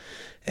Arkansas.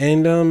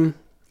 And,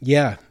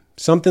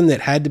 something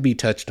that had to be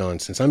touched on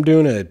since I'm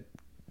doing a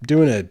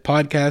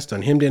podcast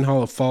on Hemmed In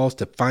Hollow Falls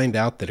to find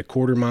out that a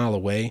quarter mile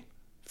away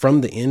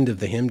from the end of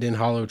the Hemmed In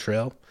Hollow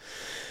Trail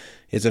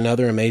is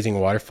another amazing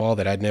waterfall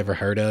that I'd never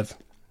heard of.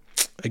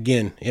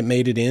 Again, it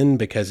made it in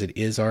because it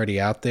is already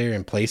out there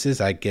in places.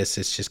 I guess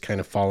it's just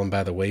kind of fallen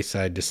by the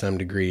wayside to some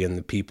degree, and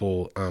the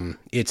people,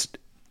 it's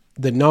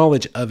the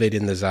knowledge of it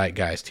in the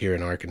zeitgeist here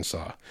in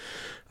Arkansas.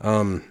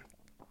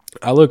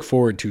 I look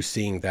forward to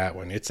seeing that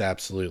one.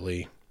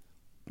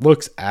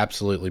 Looks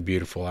absolutely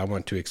beautiful. I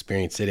want to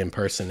experience it in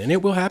person, and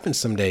it will happen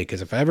someday,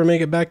 because if I ever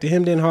make it back to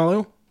Hemmed In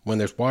Hollow, when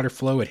there's water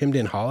flow at Hemmed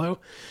In Hollow,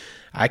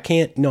 I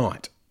can't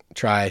not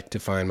try to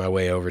find my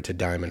way over to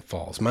Diamond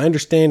Falls. My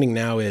understanding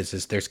now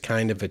is there's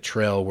kind of a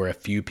trail where a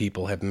few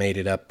people have made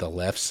it up the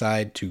left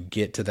side to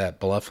get to that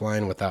bluff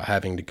line without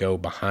having to go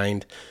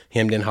behind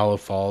Hemmed In Hollow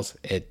Falls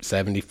at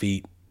 70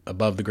 feet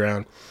above the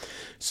ground.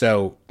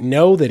 So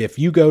know that if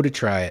you go to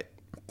try it,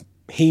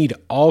 heed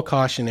all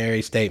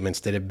cautionary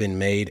statements that have been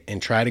made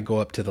and try to go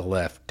up to the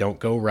left. Don't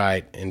go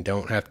right, and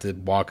don't have to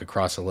walk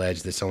across a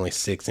ledge that's only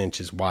 6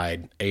 inches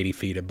wide, 80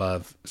 feet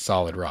above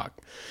solid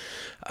rock.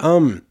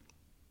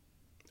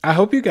 I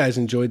hope you guys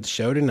enjoyed the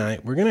show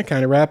tonight. We're going to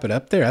kind of wrap it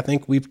up there. I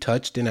think we've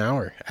touched an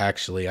hour,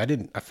 actually. I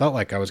felt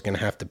like I was going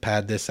to have to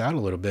pad this out a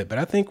little bit, but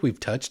I think we've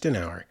touched an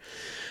hour.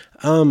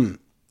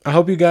 I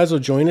hope you guys will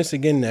join us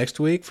again next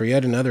week for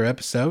yet another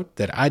episode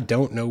that I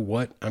don't know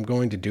what I'm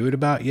going to do it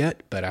about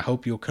yet, but I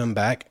hope you'll come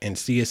back and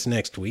see us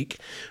next week.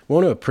 I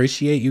want to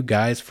appreciate you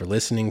guys for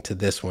listening to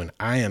this one.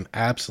 I am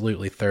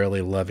absolutely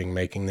thoroughly loving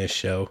making this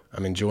show.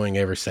 I'm enjoying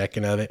every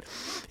second of it.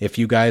 If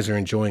you guys are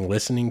enjoying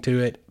listening to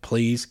it,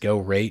 please go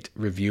rate,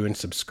 review, and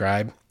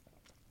subscribe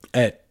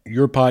at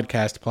your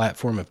podcast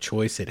platform of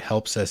choice. It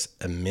helps us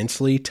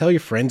immensely. Tell your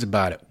friends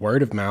about it.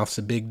 Word of mouth's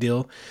a big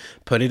deal.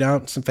 Put it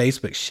out on some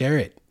Facebook. Share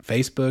it.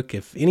 Facebook,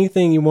 if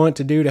anything you want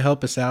to do to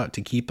help us out,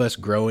 to keep us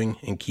growing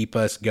and keep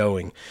us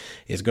going,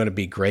 is going to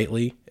be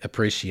greatly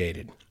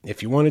appreciated.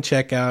 If you want to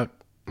check out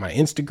my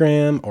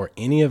Instagram or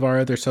any of our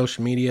other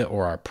social media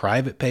or our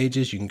private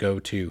pages, you can go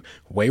to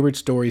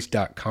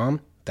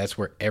waywardstories.com. That's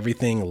where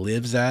everything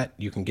lives at.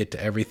 You can get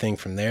to everything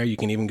from there. You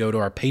can even go to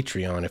our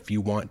Patreon if you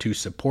want to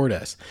support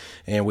us.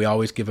 And we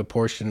always give a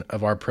portion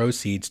of our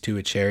proceeds to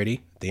a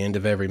charity at the end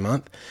of every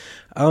month.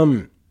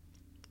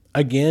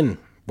 Again,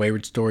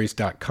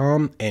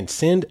 waywardstories.com, and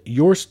send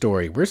your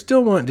story. We're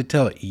still wanting to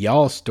tell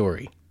y'all's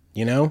story.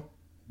 You know,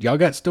 y'all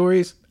got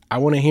stories? I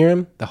want to hear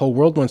them. The whole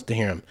world wants to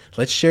hear them.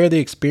 Let's share the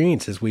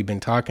experiences we've been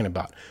talking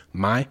about.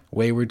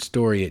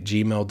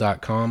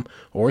 mywaywardstory@gmail.com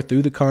or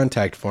through the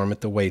contact form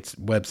at the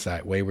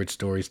website,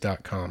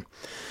 waywardstories.com.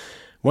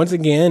 Once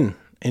again,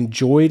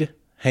 enjoyed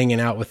hanging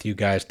out with you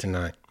guys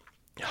tonight.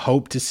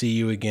 Hope to see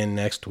you again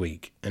next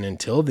week. And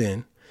until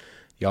then,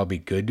 y'all be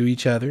good to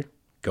each other.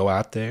 Go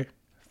out there,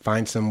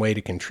 find some way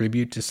to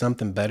contribute to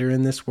something better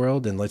in this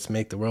world, and let's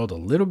make the world a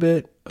little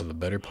bit of a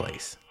better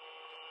place.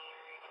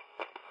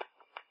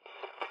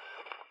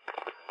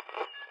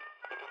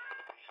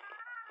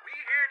 We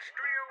here at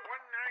Studio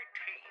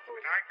 119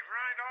 would like to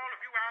remind all of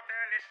you out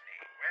there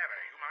listening, wherever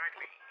you might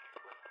be,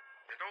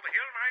 that though the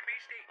hill might be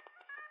steep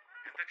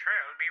and the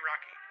trail be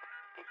rocky,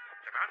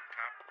 the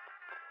mountaintop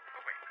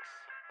awaits.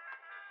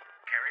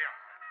 Carry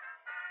on.